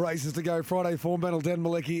 4 more races to go. Friday form battle, Dan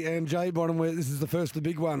Malecki and Jay Bonham. This is the first of the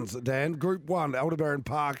big ones, Dan. Group 1, Aldebaran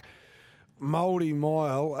Park Multi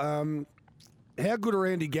Mile. How good are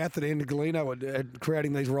Andy Gath and Andy Galino at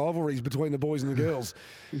creating these rivalries between the boys and the girls?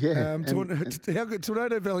 Yeah. How good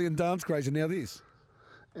Tornado Valley and Dance Craze, and now this.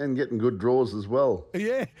 And getting good draws as well.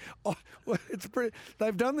 Yeah, it's pretty.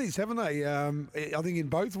 They've done this, haven't they? I think in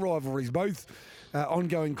both rivalries, both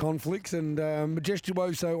ongoing conflicts, and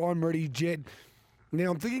Majestuoso, I'm Ready Jet.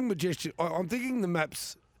 Now I'm thinking I'm thinking the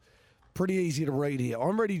map's pretty easy to read here.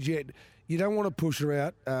 I'm Ready Jet. You don't want to push her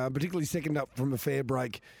out, particularly second up from a fair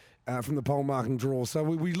break from the pole marking draw. So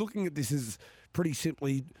we're looking at this as pretty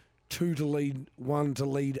simply 2 to lead, 1 to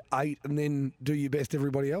lead 8, and then do your best,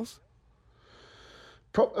 everybody else.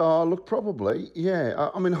 Look, probably, yeah.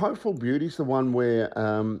 I mean, Hopeful Beauty's the one where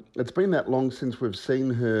it's been that long since we've seen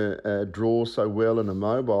her draw so well and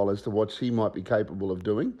immobile as to what she might be capable of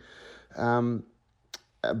doing.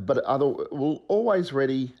 Always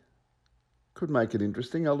Ready could make it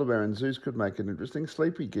interesting. Aldebaran Zeus could make it interesting.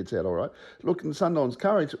 Sleepy gets out all right. Look, and Sundown's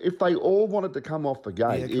Courage, if they all wanted to come off the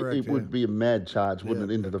gate, it would be a mad charge,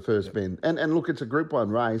 wouldn't it, into the first bend? And look, it's a Group 1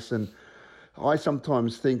 race, and I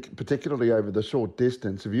sometimes think, particularly over the short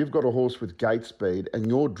distance, if you've got a horse with gate speed and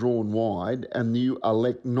you're drawn wide and you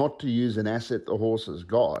elect not to use an asset the horse has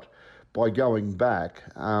got by going back,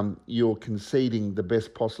 you're conceding the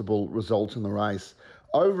best possible result in the race.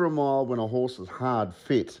 Over a mile, when a horse is hard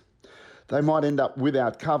fit, they might end up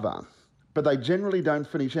without cover, but they generally don't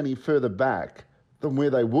finish any further back than where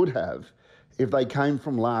they would have if they came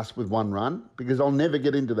from last with one run, because I'll never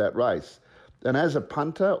get into that race. And as a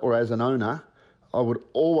punter or as an owner, I would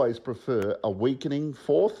always prefer a weakening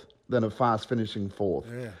fourth than a fast finishing fourth.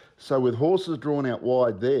 Yeah. So with horses drawn out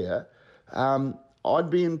wide there, I'd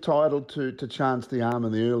be entitled to chance the arm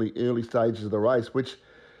in the early stages of the race, which,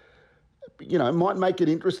 might make it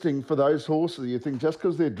interesting for those horses. You think just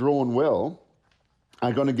because they're drawn well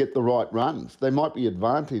are going to get the right runs. They might be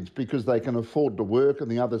advantaged because they can afford to work and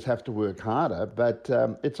the others have to work harder, but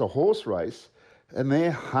it's a horse race and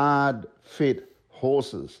they're hard, fit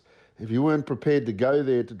horses. If you weren't prepared to go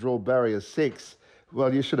there to draw barrier 6,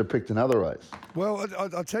 well, you should have picked another race. Well,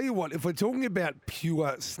 I'll tell you what, if we're talking about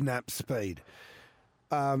pure snap speed,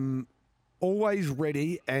 Always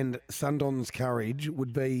Ready and Sundown's Courage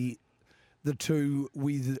would be the two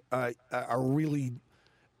with a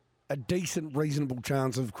decent, reasonable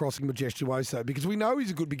chance of crossing Majestuoso, because we know he's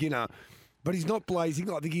a good beginner, but he's not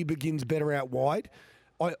blazing. I think he begins better out wide.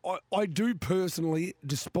 I do personally,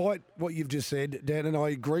 despite what you've just said, Dan, and I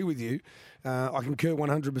agree with you, I concur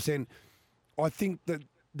 100%. I think that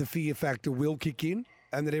the fear factor will kick in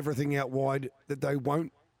and that everything out wide, that they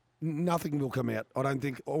won't, nothing will come out. I don't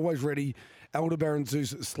think Always Ready, Aldebaran Zeus,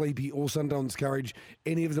 Sleepy, or Sundown's Courage,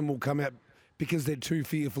 any of them will come out because they're too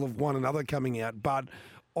fearful of one another coming out. But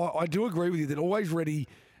I do agree with you that Always Ready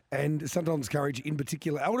and Sundown's Courage in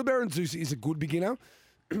particular, Aldebaran Zeus is a good beginner,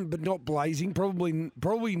 but not blazing.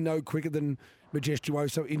 Probably no quicker than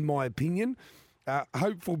Majestuoso, in my opinion.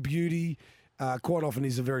 Hopeful Beauty quite often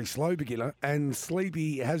is a very slow beginner, and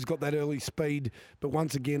Sleepy has got that early speed, but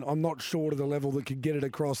once again, I'm not sure to the level that could get it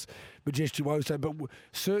across Majestuoso, but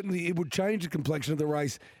certainly it would change the complexion of the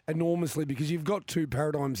race enormously, because you've got two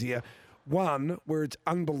paradigms here. One, where it's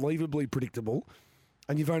unbelievably predictable,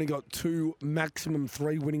 and you've only got 2, maximum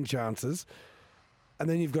 3 winning chances, and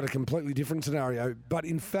then you've got a completely different scenario. But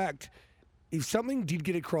in fact, if something did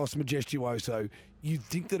get across Majestuoso, you'd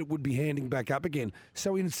think that it would be handing back up again.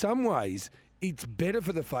 So in some ways, it's better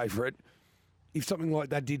for the favourite if something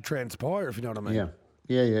like that did transpire, if you know what I mean.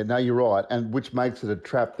 Yeah. No, you're right. And which makes it a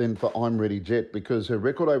trap then for I'm Ready Jet, because her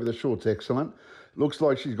record over the short's excellent. Looks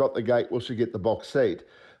like she's got the gate, will she get the box seat?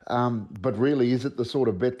 But really, is it the sort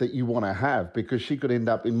of bet that you want to have? Because she could end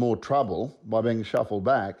up in more trouble by being shuffled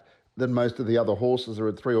back than most of the other horses are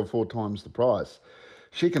at 3 or 4 times the price.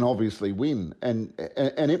 She can obviously win, and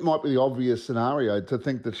it might be the obvious scenario to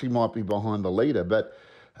think that she might be behind the leader, but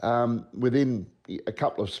within a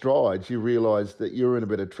couple of strides, you realise that you're in a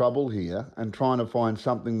bit of trouble here and trying to find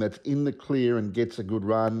something that's in the clear and gets a good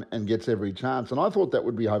run and gets every chance. And I thought that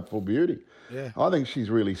would be Hopeful Beauty. Yeah. I think she's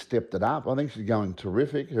really stepped it up. I think she's going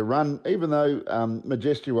terrific. Her run, even though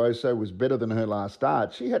Majestuoso was better than her last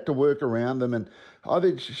start, she had to work around them, and I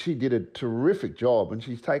think she did a terrific job, and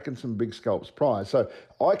she's taken some big scalps prize. So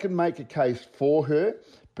I can make a case for her,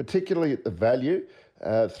 particularly at the value.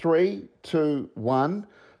 3, 2, 1.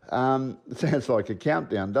 It sounds like a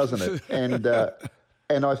countdown, doesn't it?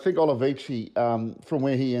 And I think Olivici, from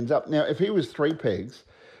where he ends up. Now, if he was 3 pegs,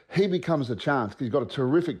 he becomes a chance because he's got a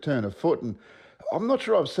terrific turn of foot. And I'm not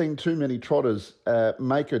sure I've seen too many trotters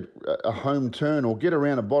make a home turn or get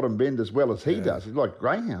around a bottom bend as well as he does. He's like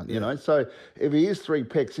Greyhound, you know. So if he is 3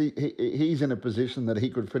 pegs, he's in a position that he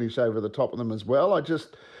could finish over the top of them as well. I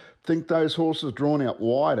just think those horses drawn out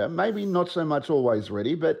wider, maybe not so much Always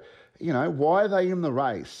Ready, but, you know, why are they in the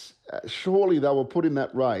race? Surely they were put in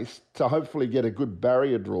that race to hopefully get a good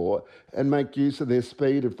barrier draw and make use of their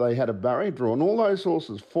speed if they had a barrier draw. And all those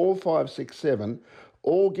horses, 4, 5, 6, 7,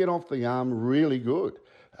 all get off the arm really good.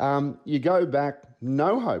 You go back,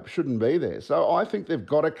 no hope, shouldn't be there. So I think they've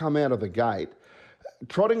got to come out of the gate.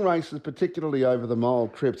 Trotting races, particularly over the mile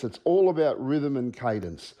trips, it's all about rhythm and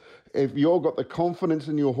cadence. If you've got the confidence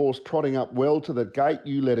in your horse trotting up well to the gate,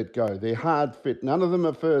 you let it go. They're hard fit. None of them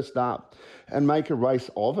are first up, and make a race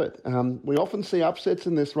of it. We often see upsets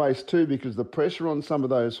in this race too because the pressure on some of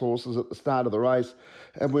those horses at the start of the race,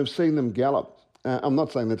 and we've seen them gallop. I'm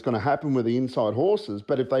not saying that's going to happen with the inside horses,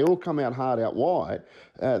 but if they all come out hard out wide,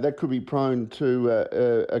 that could be prone to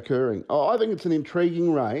occurring. I think it's an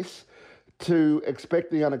intriguing race to expect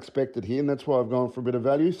the unexpected here, and that's why I've gone for a bit of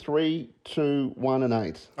value. 3, 2, 1 and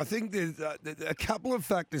 8. I think there's a couple of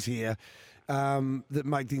factors here that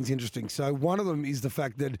make things interesting. So one of them is the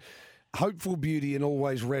fact that Hopeful Beauty and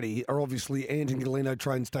Always Ready are obviously Anton Galeno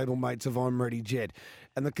trained stable mates of I'm Ready Jet.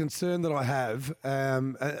 And the concern that I have,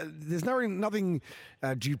 there's nothing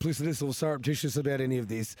duplicitous or surreptitious about any of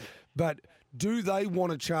this, but do they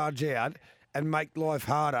want to charge out and make life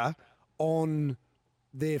harder on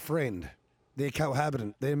their friend, their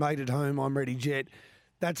cohabitant, their mate at home, I'm Ready Jet?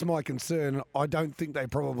 That's my concern. I don't think they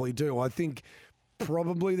probably do. I think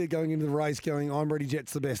probably they're going into the race going, I'm Ready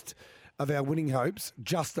Jet's the best of our winning hopes,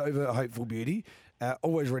 just over Hopeful Beauty.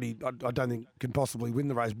 Always Ready, I don't think can possibly win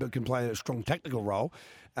the race, but can play a strong tactical role.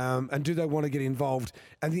 And do they want to get involved?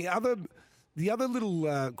 And the other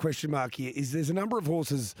little question mark here is there's a number of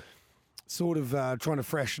horses sort of trying to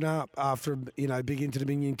freshen up after big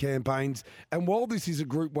Inter-Dominion campaigns. And while this is a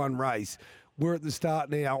Group 1 race, we're at the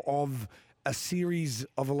start now of a series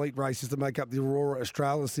of elite races to make up the Aurora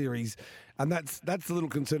Australia series, and that's a little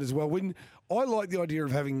concern as well. When I like the idea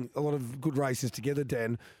of having a lot of good races together,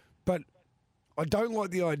 Dan, but I don't like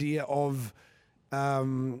the idea of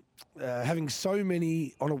having so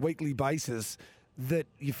many on a weekly basis that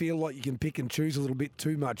you feel like you can pick and choose a little bit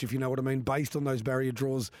too much, if you know what I mean, based on those barrier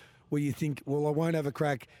draws where you think, well, I won't have a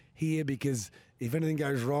crack here because if anything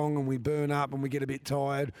goes wrong and we burn up and we get a bit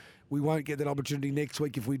tired, we won't get that opportunity next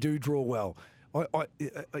week if we do draw well. That's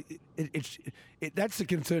the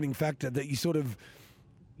concerning factor, that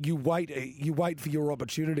you wait for your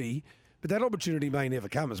opportunity, but that opportunity may never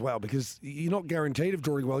come as well because you're not guaranteed of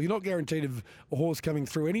drawing well. You're not guaranteed of a horse coming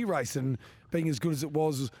through any race and being as good as it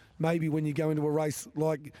was maybe when you go into a race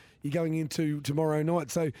like you're going into tomorrow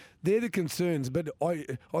night. So they're the concerns, but I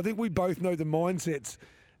think we both know the mindsets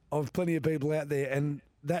of plenty of people out there, and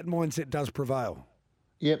that mindset does prevail.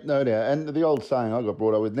 Yep, no doubt. And the old saying I got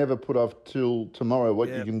brought up with, never put off till tomorrow what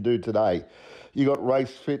you can do today. You got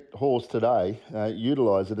race fit horse today,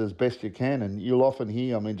 utilise it as best you can. And you'll often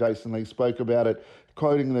hear, Jason Lee spoke about it,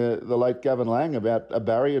 quoting the late Gavin Lang about a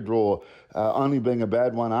barrier draw only being a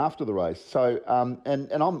bad one after the race. So,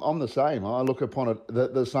 and I'm the same. I look upon it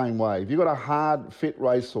the same way. If you've got a hard, fit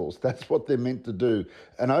racehorse, that's what they're meant to do.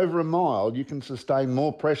 And over a mile, you can sustain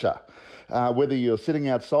more pressure. Whether you're sitting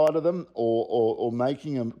outside of them or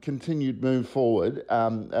making a continued move forward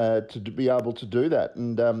to be able to do that.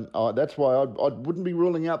 And that's why I wouldn't be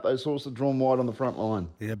ruling out those horses drawn wide on the front line.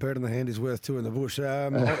 Yeah, bird in the hand is worth two in the bush.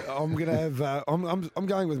 I'm going to have. I'm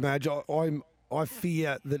going with Madge. I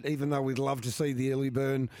fear that even though we'd love to see the early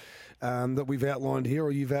burn that we've outlined here,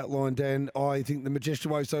 or you've outlined, Dan, I think the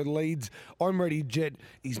Majestuoso leads. I'm Ready Jet.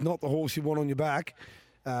 He's not the horse you want on your back.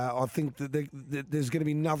 I think that there's going to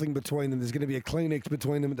be nothing between them. There's going to be a Kleenex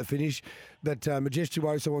between them at the finish. But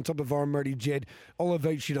Majestuoso on top of I'm Ready Jet.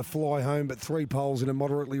 Olivici to fly home, but 3 poles in a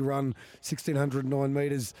moderately run, 1,609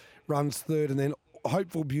 metres, runs third. And then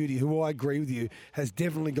Hopeful Beauty, who I agree with you, has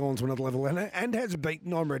definitely gone to another level and has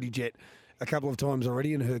beaten I'm Ready Jet a couple of times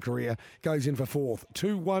already in her career, goes in for fourth.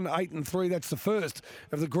 2, 1, 8 and 3. That's the first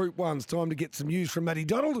of the Group 1s. Time to get some news from Matty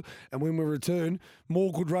Donald. And when we return,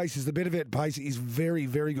 more good races. The Better Vet Pace is very,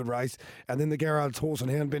 very good race. And then the Garrard's Horse and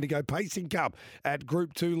Hound Bendigo Pacing Cup at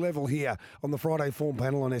Group 2 level here on the Friday Form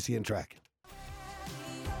Panel on SEN Track.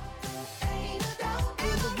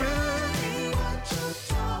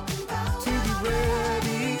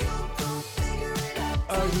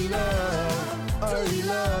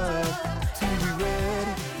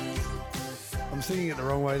 I'm singing it the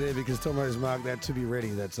wrong way there because Tomo's marked that To Be Ready.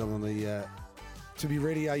 That song on the To Be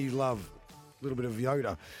Ready, Are You Love? A little bit of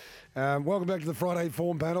Yoda. Welcome back to the Friday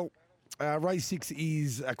Form Panel. Race 6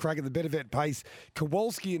 is a crack at the Better Vet Pace.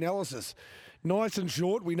 Kowalski analysis. Nice and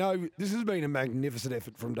short. We know this has been a magnificent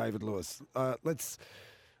effort from David Lewis. Let's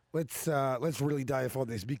really deify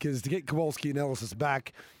this because to get Kowalski analysis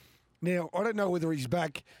back. Now, I don't know whether he's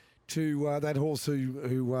back to that horse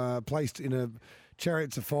who placed in a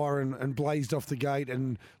Chariots of Fire and blazed off the gate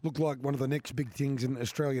and looked like one of the next big things in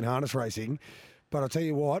Australian harness racing. But I'll tell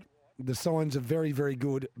you what, the signs are very, very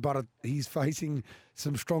good, but he's facing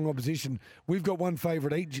some strong opposition. We've got one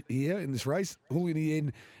favourite each here in this race,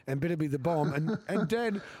 Julian and Better Be the Bomb. And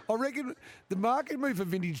Dan, I reckon the market move for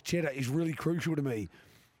Vintage Cheddar is really crucial to me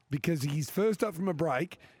because he's first up from a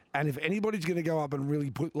break And if anybody's going to go up and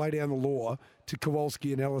really lay down the law to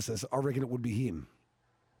Kowalski analysis, I reckon it would be him.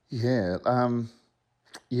 Yeah,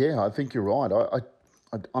 I think you're right.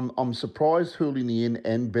 I'm surprised Hooligan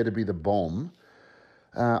and Better Be the Bomb.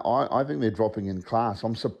 I think they're dropping in class.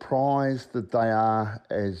 I'm surprised that they are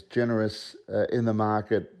as generous in the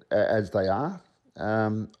market as they are.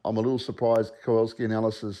 I'm a little surprised Kowalski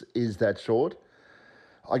analysis is that short.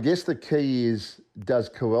 I guess the key is, does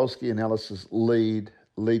Kowalski analysis lead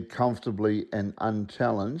comfortably and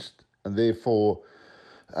unchallenged, and therefore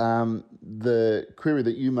the query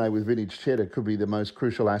that you made with Vintage Cheddar could be the most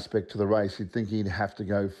crucial aspect to the race. You'd think he'd have to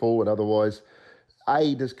go forward. Otherwise,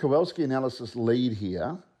 does Kowalski analysis lead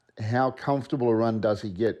here? How comfortable a run does he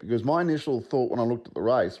get? Because my initial thought when I looked at the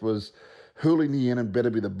race was Hooligan and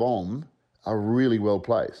Better Be the Bomb are really well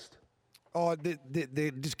placed. Oh,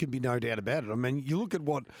 there just can be no doubt about it. I mean, you look at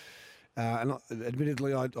what, and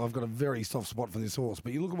admittedly, I've got a very soft spot for this horse,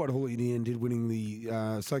 but you look at what Hooligan did winning the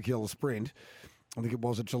Sokiela Sprint. I think it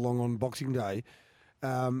was at Geelong on Boxing Day.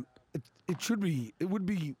 It would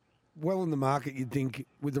be well in the market, you'd think,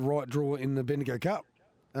 with the right draw in the Bendigo Cup.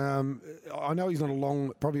 I know he's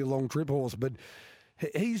not probably a long trip horse, but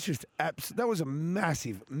he's just that was a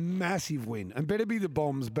massive, massive win. And Better Be the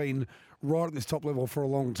Bomb's been right at this top level for a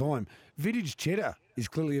long time. Vintage Cheddar is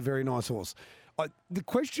clearly a very nice horse. The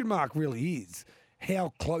question mark really is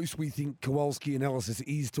how close we think Kowalski analysis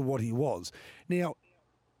is to what he was. Now,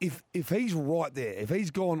 if he's right there, if he's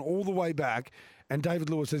gone all the way back and David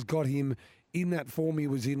Lewis has got him in that form he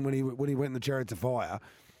was in when he went in the Chariots of Fire,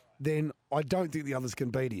 then I don't think the others can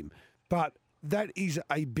beat him. But that is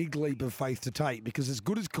a big leap of faith to take, because as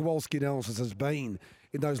good as Kowalski analysis has been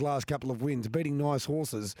in those last couple of wins, beating nice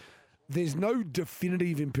horses, there's no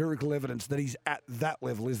definitive empirical evidence that he's at that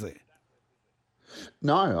level, is there?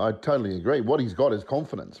 No, I totally agree. What he's got is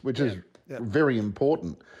confidence, which is very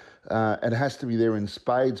important. It has to be there in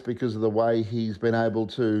spades because of the way he's been able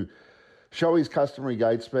to show his customary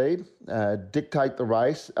gate speed, dictate the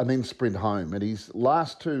race, and then sprint home. At his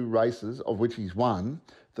last two races, of which he's won,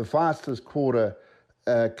 the fastest quarter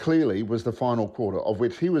clearly was the final quarter, of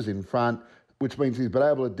which he was in front, which means he's been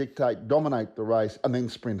able to dictate, dominate the race, and then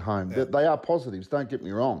sprint home. Yeah. They are positives, don't get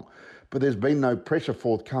me wrong. But there's been no pressure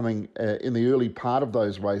forthcoming in the early part of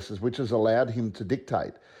those races, which has allowed him to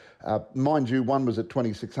dictate. Mind you, one was at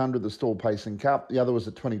 2,600, the Stall Pacing Cup. The other was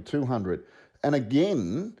at 2,200. And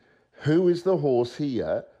again, who is the horse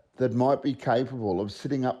here that might be capable of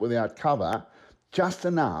sitting up without cover just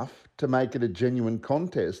enough to make it a genuine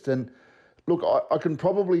contest? And look, I can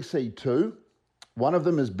probably see two. One of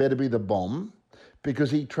them is Better Be the Bomb,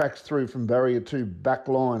 because he tracks through from barrier 2 back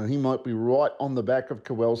line, and he might be right on the back of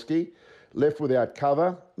Kowalski, left without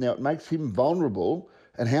cover. Now, it makes him vulnerable,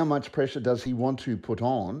 and how much pressure does he want to put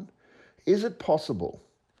on? Is it possible?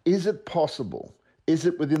 Is it possible? Is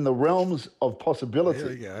it within the realms of possibility?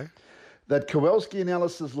 There you go. That Kowalski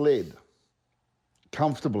analysis led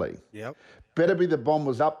comfortably? Yep. Better Be the Bomb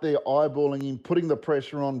was up there eyeballing him, putting the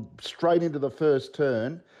pressure on straight into the first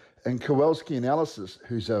turn, and Kowalski analysis,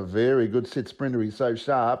 who's a very good sit sprinter, he's so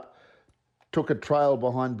sharp, took a trail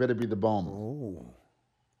behind Better Be the Bomb. Oh,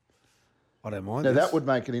 I don't mind. Now, this. that would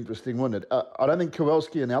make it interesting, wouldn't it? I don't think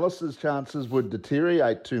Kowalski analysis chances would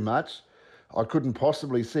deteriorate too much. I couldn't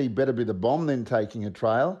possibly see Better Be the Bomb then taking a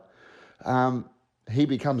trail. He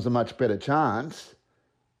becomes a much better chance,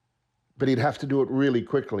 but he'd have to do it really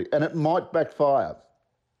quickly. And it might backfire.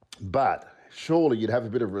 But surely you'd have a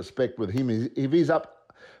bit of respect with him. If he's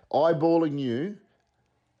up eyeballing you,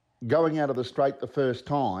 going out of the straight the first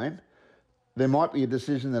time, there might be a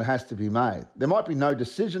decision that has to be made. There might be no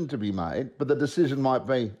decision to be made, but the decision might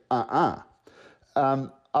be,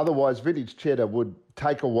 otherwise, Vintage Cheddar would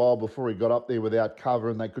take a while before he got up there without cover,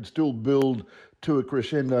 and they could still build to a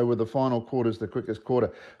crescendo with the final quarter's the quickest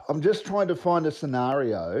quarter. I'm just trying to find a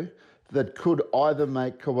scenario that could either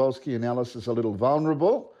make Kowalski analysis a little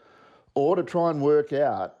vulnerable, or to try and work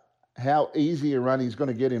out how easy a run he's going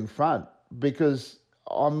to get in front, because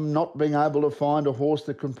I'm not being able to find a horse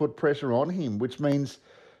that can put pressure on him, which means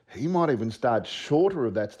he might even start shorter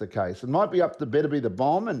if that's the case. It might be up to Better Be the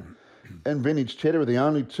Bomb and Vintage Cheddar are the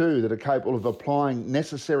only two that are capable of applying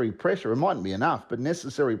necessary pressure. It mightn't be enough, but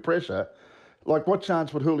necessary pressure. Like, what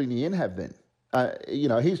chance would Hooligan have then?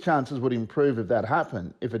 His chances would improve if that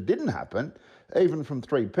happened. If it didn't happen, even from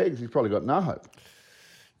 3 pegs, he's probably got no hope.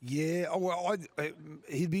 Yeah, well,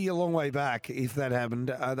 he'd be a long way back if that happened.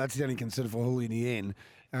 That's the only concern for Hooligan.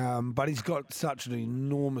 But he's got such an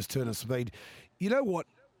enormous turn of speed. You know what?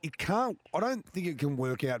 I don't think it can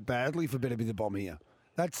work out badly for Better Be the Bomb here.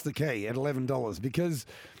 That's the key at $11 because,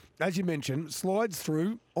 as you mentioned, slides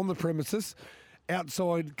through on the premises.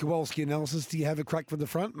 outside Kowalski analysis, do you have a crack from the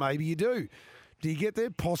front? Maybe you do. Do you get there?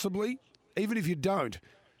 Possibly. Even if you don't,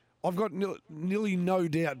 I've got nearly no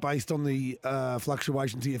doubt, based on the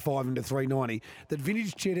fluctuations here, 5 into 390, that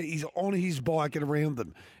Vintage Cheddar is on his bike and around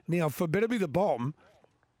them. Now, for Better Be the Bomb,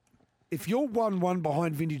 if you're 1-1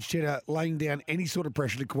 behind Vintage Cheddar, laying down any sort of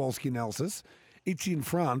pressure to Kowalski analysis, it's in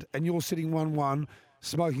front, and you're sitting 1-1,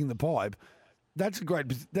 smoking the pipe. That's a great.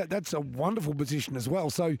 That's a wonderful position as well.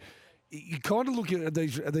 So you kind of look at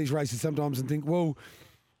these races sometimes and think, well,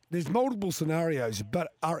 there's multiple scenarios,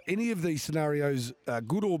 but are any of these scenarios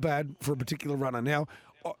good or bad for a particular runner? Now,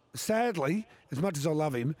 sadly, as much as I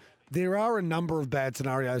love him, there are a number of bad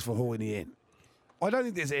scenarios for Hall in the end. I don't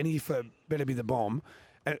think there's any for Better Be the Bomb.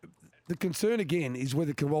 The concern, again, is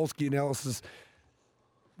whether Kowalski analysis...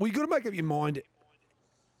 Well, you've got to make up your mind,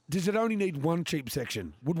 does it only need one cheap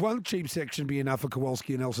section? Would one cheap section be enough for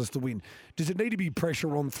Kowalski analysis to win? Does it need to be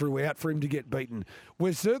pressure on throughout for him to get beaten?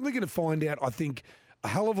 We're certainly going to find out, I think, a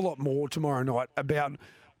hell of a lot more tomorrow night about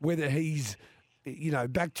whether he's,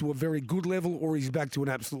 back to a very good level or he's back to an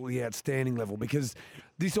absolutely outstanding level, because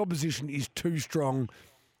this opposition is too strong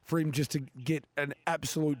for him just to get an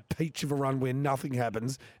absolute peach of a run where nothing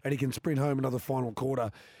happens and he can sprint home another final quarter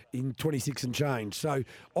in 26 and change. So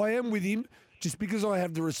I am with him just because I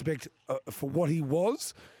have the respect for what he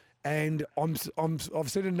was, and I've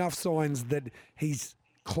seen enough signs that he's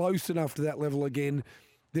close enough to that level again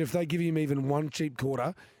that if they give him even one cheap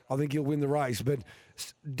quarter, I think he'll win the race. But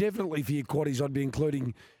definitely for your quaddies, I'd be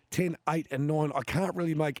including 10, 8 and 9. I can't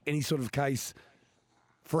really make any sort of case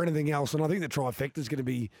for anything else, and I think the trifecta is going to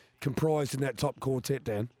be comprised in that top quartet,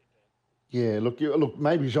 Dan. Yeah, look,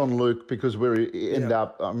 maybe Jean-Luc, because we end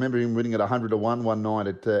up. I remember him winning at 100 to 1 one night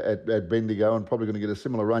at Bendigo, and probably going to get a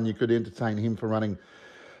similar run. You could entertain him for running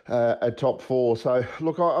a top 4. So,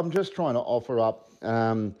 look, I'm just trying to offer up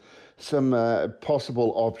some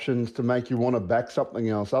possible options to make you want to back something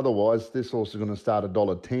else. Otherwise, this horse is going to start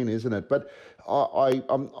 $1.10, isn't it? But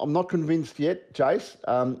I'm not convinced yet, Jace.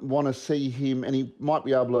 Want to see him, and he might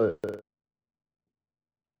be able to.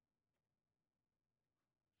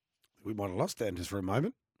 We might have lost Dan just for a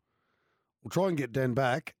moment. We'll try and get Dan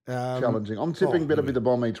back. Challenging. I'm tipping Better Be the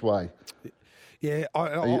Bomb each way. Yeah.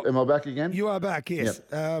 Am I back again? You are back, yes.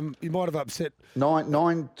 Yep. You might have upset.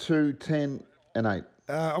 9, 2, 10 and 8.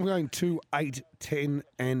 I'm going 2, 8, 10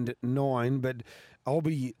 and 9, but I'll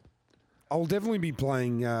definitely be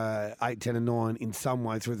playing 8, 10 and 9 in some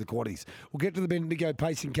way through the quaddies. We'll get to the Bendigo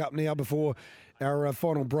Pacing Cup now before our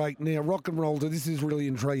final break. Now, Rock and Roll, this is really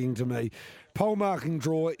intriguing to me. Pole marking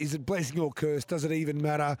draw, is it blessing or curse? Does it even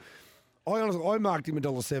matter? I marked him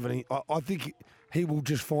 $1.70. I think he will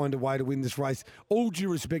just find a way to win this race. All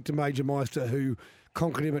due respect to Major Meister, who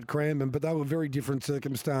conquered him at Cranbourne, but they were very different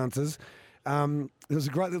circumstances. There was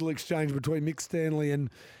a great little exchange between Mick Stanley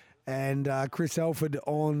and Chris Alford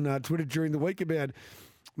on Twitter during the week about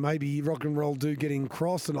maybe Rock and Roll do getting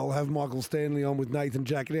cross, and I'll have Michael Stanley on with Nathan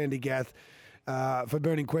Jack and Andy Gath for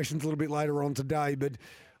burning questions a little bit later on today. But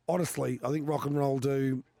honestly, I think Rock and Roll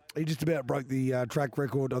do. He just about broke the track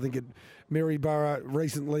record, I think, at Maryborough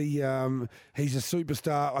recently. He's a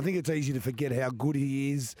superstar. I think it's easy to forget how good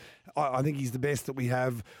he is. I think he's the best that we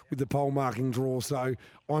have with the pole marking draw. So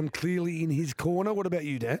I'm clearly in his corner. What about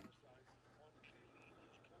you, Dan?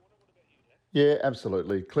 Yeah,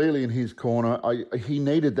 absolutely. Clearly in his corner. He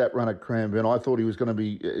needed that run at Cranbourne. I thought he was going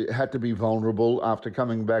to had to be vulnerable after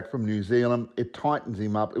coming back from New Zealand. It tightens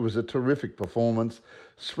him up. It was a terrific performance.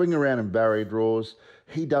 Swing around in barrier draws.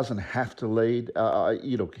 He doesn't have to lead.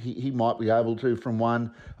 He might be able to from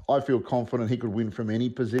one. I feel confident he could win from any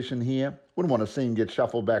position here. Wouldn't want to see him get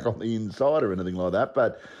shuffled back on the inside or anything like that,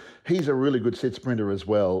 but he's a really good set sprinter as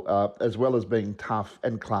well as being tough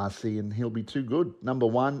and classy, and he'll be too good. Number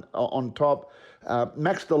 1 on top.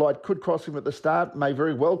 Max Delight could cross him at the start, may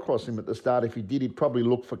very well cross him at the start. If he did, he'd probably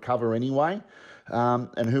look for cover anyway.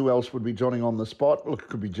 And who else would be joining on the spot? Look, it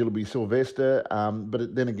could be Jillaby Sylvester,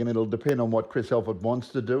 but then again, it'll depend on what Chris Alford wants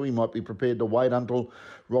to do. He might be prepared to wait until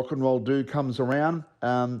Rock and Roll Do comes around.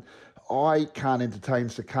 I can't entertain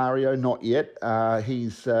Sicario, not yet. I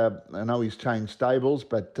know he's changed stables,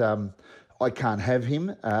 but I can't have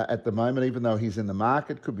him at the moment, even though he's in the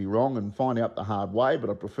market. Could be wrong and find out the hard way, but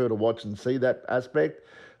I prefer to watch and see that aspect.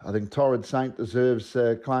 I think Torrid Saint deserves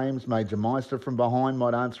claims. Major Meister from behind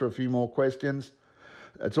might answer a few more questions.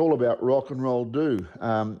 It's all about Rock and Roll Do.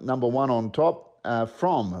 Number 1 on top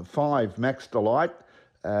from 5, Max Delight,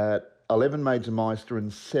 11, Major Meister,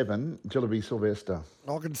 and 7, Jillaby Sylvester.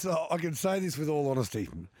 I can say this with all honesty.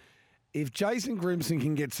 If Jason Grimson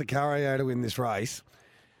can get Sicario to win this race,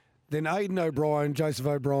 Then Aidan O'Brien, Joseph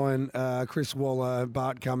O'Brien, Chris Waller,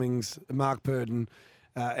 Bart Cummings, Mark Purdon,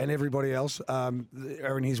 and everybody else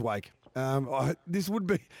are in his wake. This would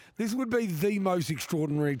be the most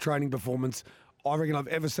extraordinary training performance I reckon I've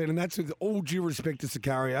ever seen, and that's with all due respect to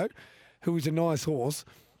Sicario, who is a nice horse,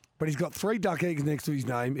 but he's got 3 duck eggs next to his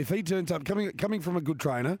name. If he turns up coming from a good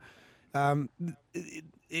trainer,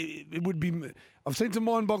 it would be. I've seen some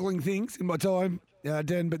mind-boggling things in my time,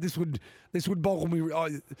 Dan, but this would boggle me.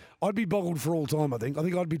 I'd be boggled for all time. I think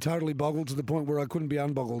I'd be totally boggled to the point where I couldn't be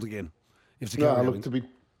unboggled again. If Sicario No, look, wins. to be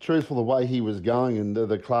truthful, the way he was going and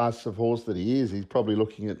the class of horse that he is, he's probably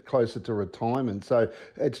looking at closer to retirement. So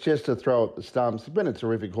it's just a throw at the stumps. He's been a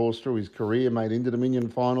terrific horse through his career, made into Dominion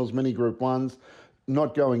finals, many Group 1s,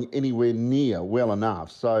 not going anywhere near well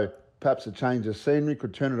enough. So perhaps a change of scenery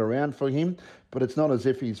could turn it around for him, but it's not as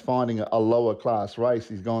if he's finding a lower class race.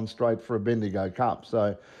 He's gone straight for a Bendigo Cup.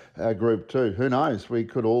 So Group 2, who knows? We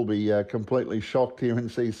could all be completely shocked here and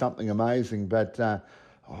see something amazing, but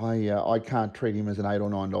I can't treat him as an $8 or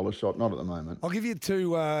 $9 shot, not at the moment. I'll give you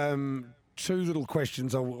two little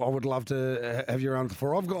questions I would love to have your answer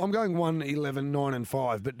for. I'm going 1, 11, 9 and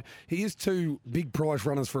 5, but he is 2 big price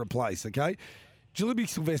runners for a place, okay? Jillaby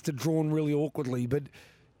Sylvester drawn really awkwardly, but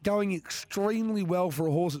going extremely well for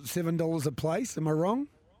a horse at $7 a place. Am I wrong?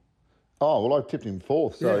 Oh, well, I tipped him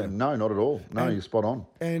 4th, so Yeah. no, not at all. No, you're spot on.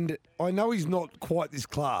 And I know he's not quite this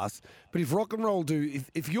class, but if Rock and Roll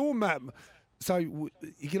if your map... So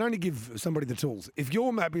you can only give somebody the tools. If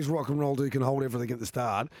your map is Rock and Roll Do can hold everything at the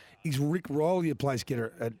start, is Rick Riley a place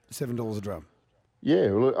getter at $7 a drum?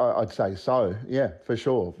 Yeah, well, I'd say so. Yeah, for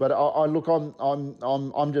sure. But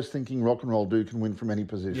I'm just thinking Rock and Roll Do can win from any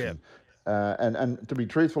position. And to be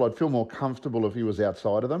truthful, I'd feel more comfortable if he was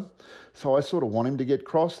outside of them. So I sort of want him to get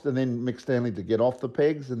crossed and then Mick Stanley to get off the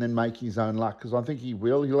pegs and then make his own luck, because I think he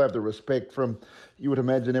will. He'll have the respect from, you would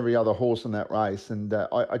imagine, every other horse in that race. And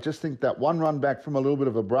I just think that one run back from a little bit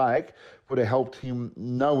of a break would have helped him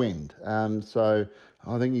no end. So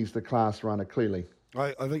I think he's the class runner, clearly.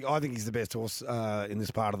 I think he's the best horse in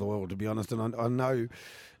this part of the world, to be honest. And I know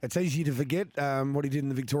it's easy to forget what he did in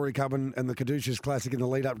the Victoria Cup and the Caduceus Classic in the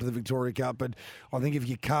lead up to the Victoria Cup. But I think if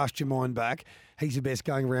you cast your mind back, he's the best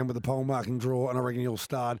going around with the pole marking draw, and I reckon he'll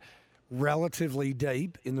start relatively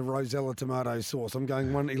deep in the Rosella tomato sauce. I'm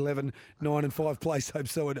going 1, 11, 9 and 5 place. Hope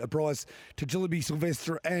so at a price to Jillaby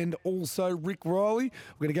Sylvester and also Rick Riley.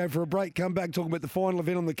 We're going to go for a break, come back, talk about the final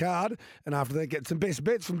event on the card, and after that get some best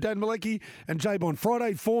bets from Dan Malecki and J-Bond.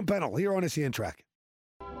 Friday form panel here on SEN Track.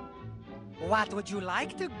 What would you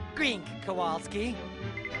like to drink, Kowalski?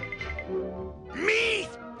 Meat!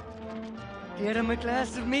 Get him a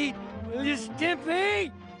glass of meat, will you,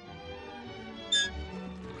 Stimpy?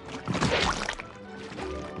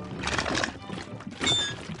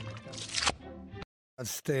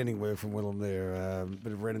 Outstanding work from Willem there.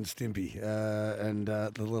 Bit of Ren and Stimpy. And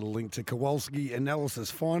the little link to Kowalski analysis.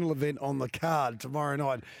 Final event on the card tomorrow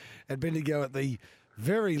night at Bendigo at the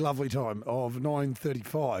very lovely time of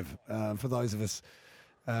 9:35 for those of us,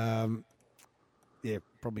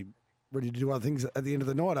 probably ready to do other things at the end of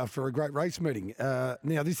the night after a great race meeting.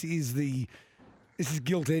 Now, this is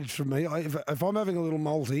gilt-edged from me. If I'm having a little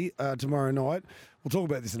multi tomorrow night, we'll talk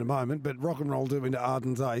about this in a moment, but Rock and Roll Do into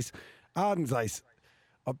Arden's Ace. Arden's Ace,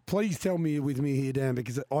 please tell me you're with me here, Dan,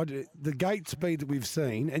 because the gate speed that we've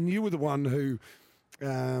seen, and you were the one who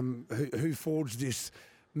forged this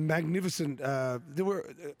magnificent. There were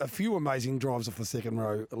a few amazing drives off the second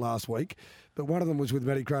row last week, but one of them was with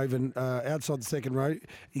Matty Craven outside the second row.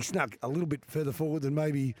 He snuck a little bit further forward than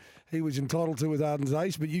maybe he was entitled to with Arden's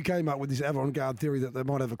Ace, but you came up with this avant-garde theory that they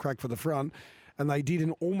might have a crack for the front, and they did,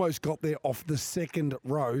 and almost got there off the second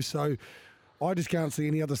row. So I just can't see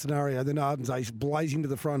any other scenario than Arden's Ace blazing to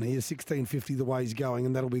the front here, 16.50 the way he's going,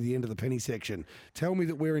 and that'll be the end of the penny section. Tell me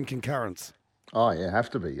that we're in concurrence. Oh, yeah, have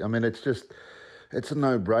to be. I mean, it's a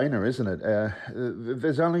no-brainer, isn't it?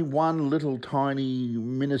 There's only one little tiny,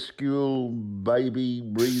 minuscule baby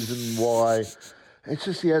reason why. It's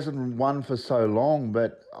just he hasn't won for so long,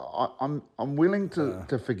 but I'm willing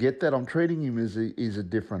to forget that. I'm treating him as he's a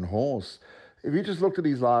different horse. If you just looked at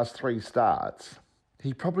his last 3 starts,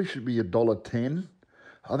 he probably should be $1.10.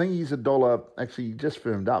 I think he's $1, actually, he just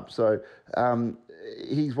firmed up. So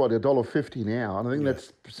he's, $1.50 now. And I think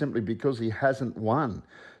that's simply because he hasn't won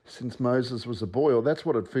since Moses was a boy, or that's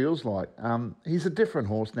what it feels like. He's a different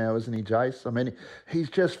horse now, isn't he, Jace? I mean,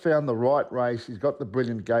 he's just found the right race. He's got the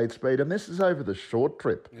brilliant gate speed, and this is over the short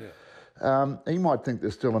trip. Yeah. He might think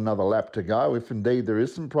there's still another lap to go, if indeed there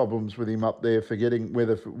is some problems with him up there forgetting where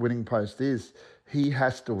the winning post is. He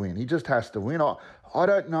has to win. He just has to win. I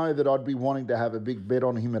don't know that I'd be wanting to have a big bet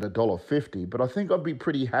on him at $1.50, but I think I'd be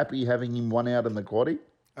pretty happy having him one out in the quaddie.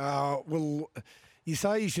 Well, you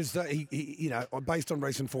say he should start. Based on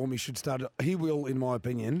recent form, he should start. He will, in my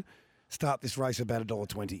opinion, start this race about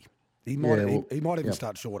 $1.20. He might. He might even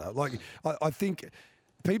start shorter. Like I think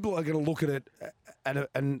people are going to look at it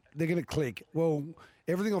and they're going to click. Well,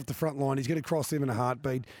 everything off the front line, he's going to cross them in a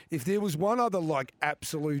heartbeat. If there was one other like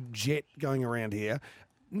absolute jet going around here.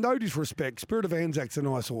 No disrespect. Spirit of Anzac's a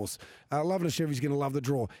nice horse. Loving a Chevy's going to love the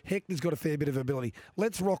draw. Hector's got a fair bit of ability.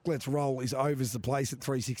 Let's Rock, Let's Roll is overs the place at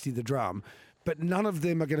 360 the drum. But none of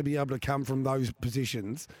them are going to be able to come from those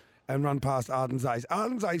positions and run past Arden's Ace.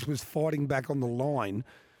 Arden's Ace was fighting back on the line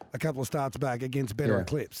a couple of starts back against Better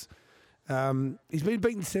Eclipse. He's been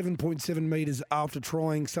beaten 7.7 metres after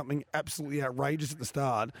trying something absolutely outrageous at the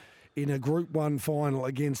start in a Group 1 final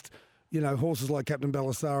against... horses like Captain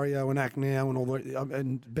Belisario and Act Now and all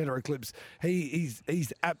and Better Eclipse.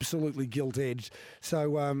 He's absolutely gilt-edged.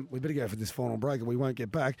 So we better go for this final break and we won't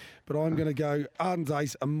get back. But I'm going to go Arden's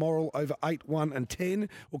Ace, a moral over 8, 1 and 10.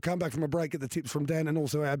 We'll come back from a break at the tips from Dan and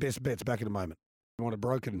also our best bets back in a moment.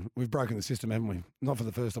 We've broken the system, haven't we? Not for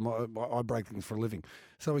the first time. I break things for a living.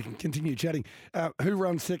 So we can continue chatting. Who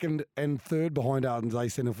runs second and third behind Arden's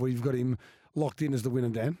Ace then if we've got him locked in as the winner,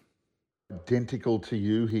 Dan? Identical to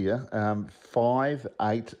you here. 5,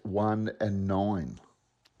 8, 1 and 9.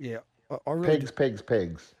 Yeah. I really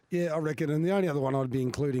Pegs. Yeah, I reckon. And the only other one I'd be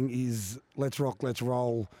including is Let's Rock, Let's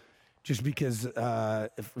Roll, just because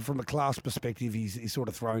from a class perspective, he's sort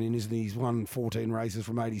of thrown in, isn't he? He's won 14 races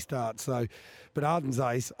from 80 starts. So, but Arden's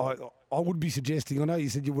Ace, I would be suggesting, I know you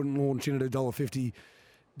said you wouldn't launch in at $1.50,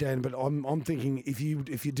 Dan, but I'm thinking if you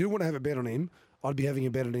do want to have a bet on him, I'd be having a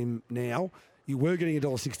bet on him now. You were getting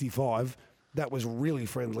 $1.65. That was really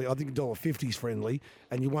friendly. I think $1.50 is friendly,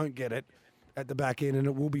 and you won't get it at the back end, and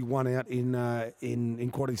it will be one out in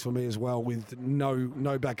quaddies for me as well with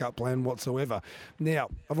no backup plan whatsoever. Now,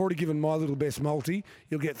 I've already given my little best multi.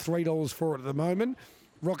 You'll get $3 for it at the moment.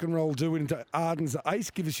 Rock and Roll do into Arden's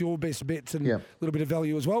Ace. Give us your best bets and a little bit of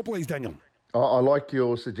value as well, please, Daniel. I like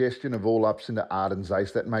your suggestion of all ups into Arden's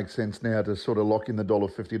Ace. That makes sense now to sort of lock in the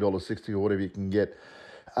 $1.50, $1.60 or whatever you can get.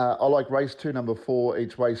 I like race 2, number 4,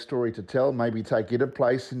 Each Way Story to Tell. Maybe take it a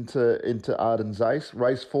place into Arden's Ace.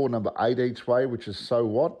 Race 4, number 8, Each Way, which is So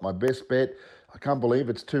What. My best bet. I can't believe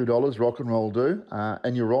it's $2, Rock and Roll do.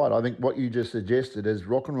 And you're right. I think what you just suggested is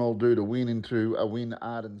Rock and Roll do to win into a win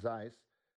Arden's Ace.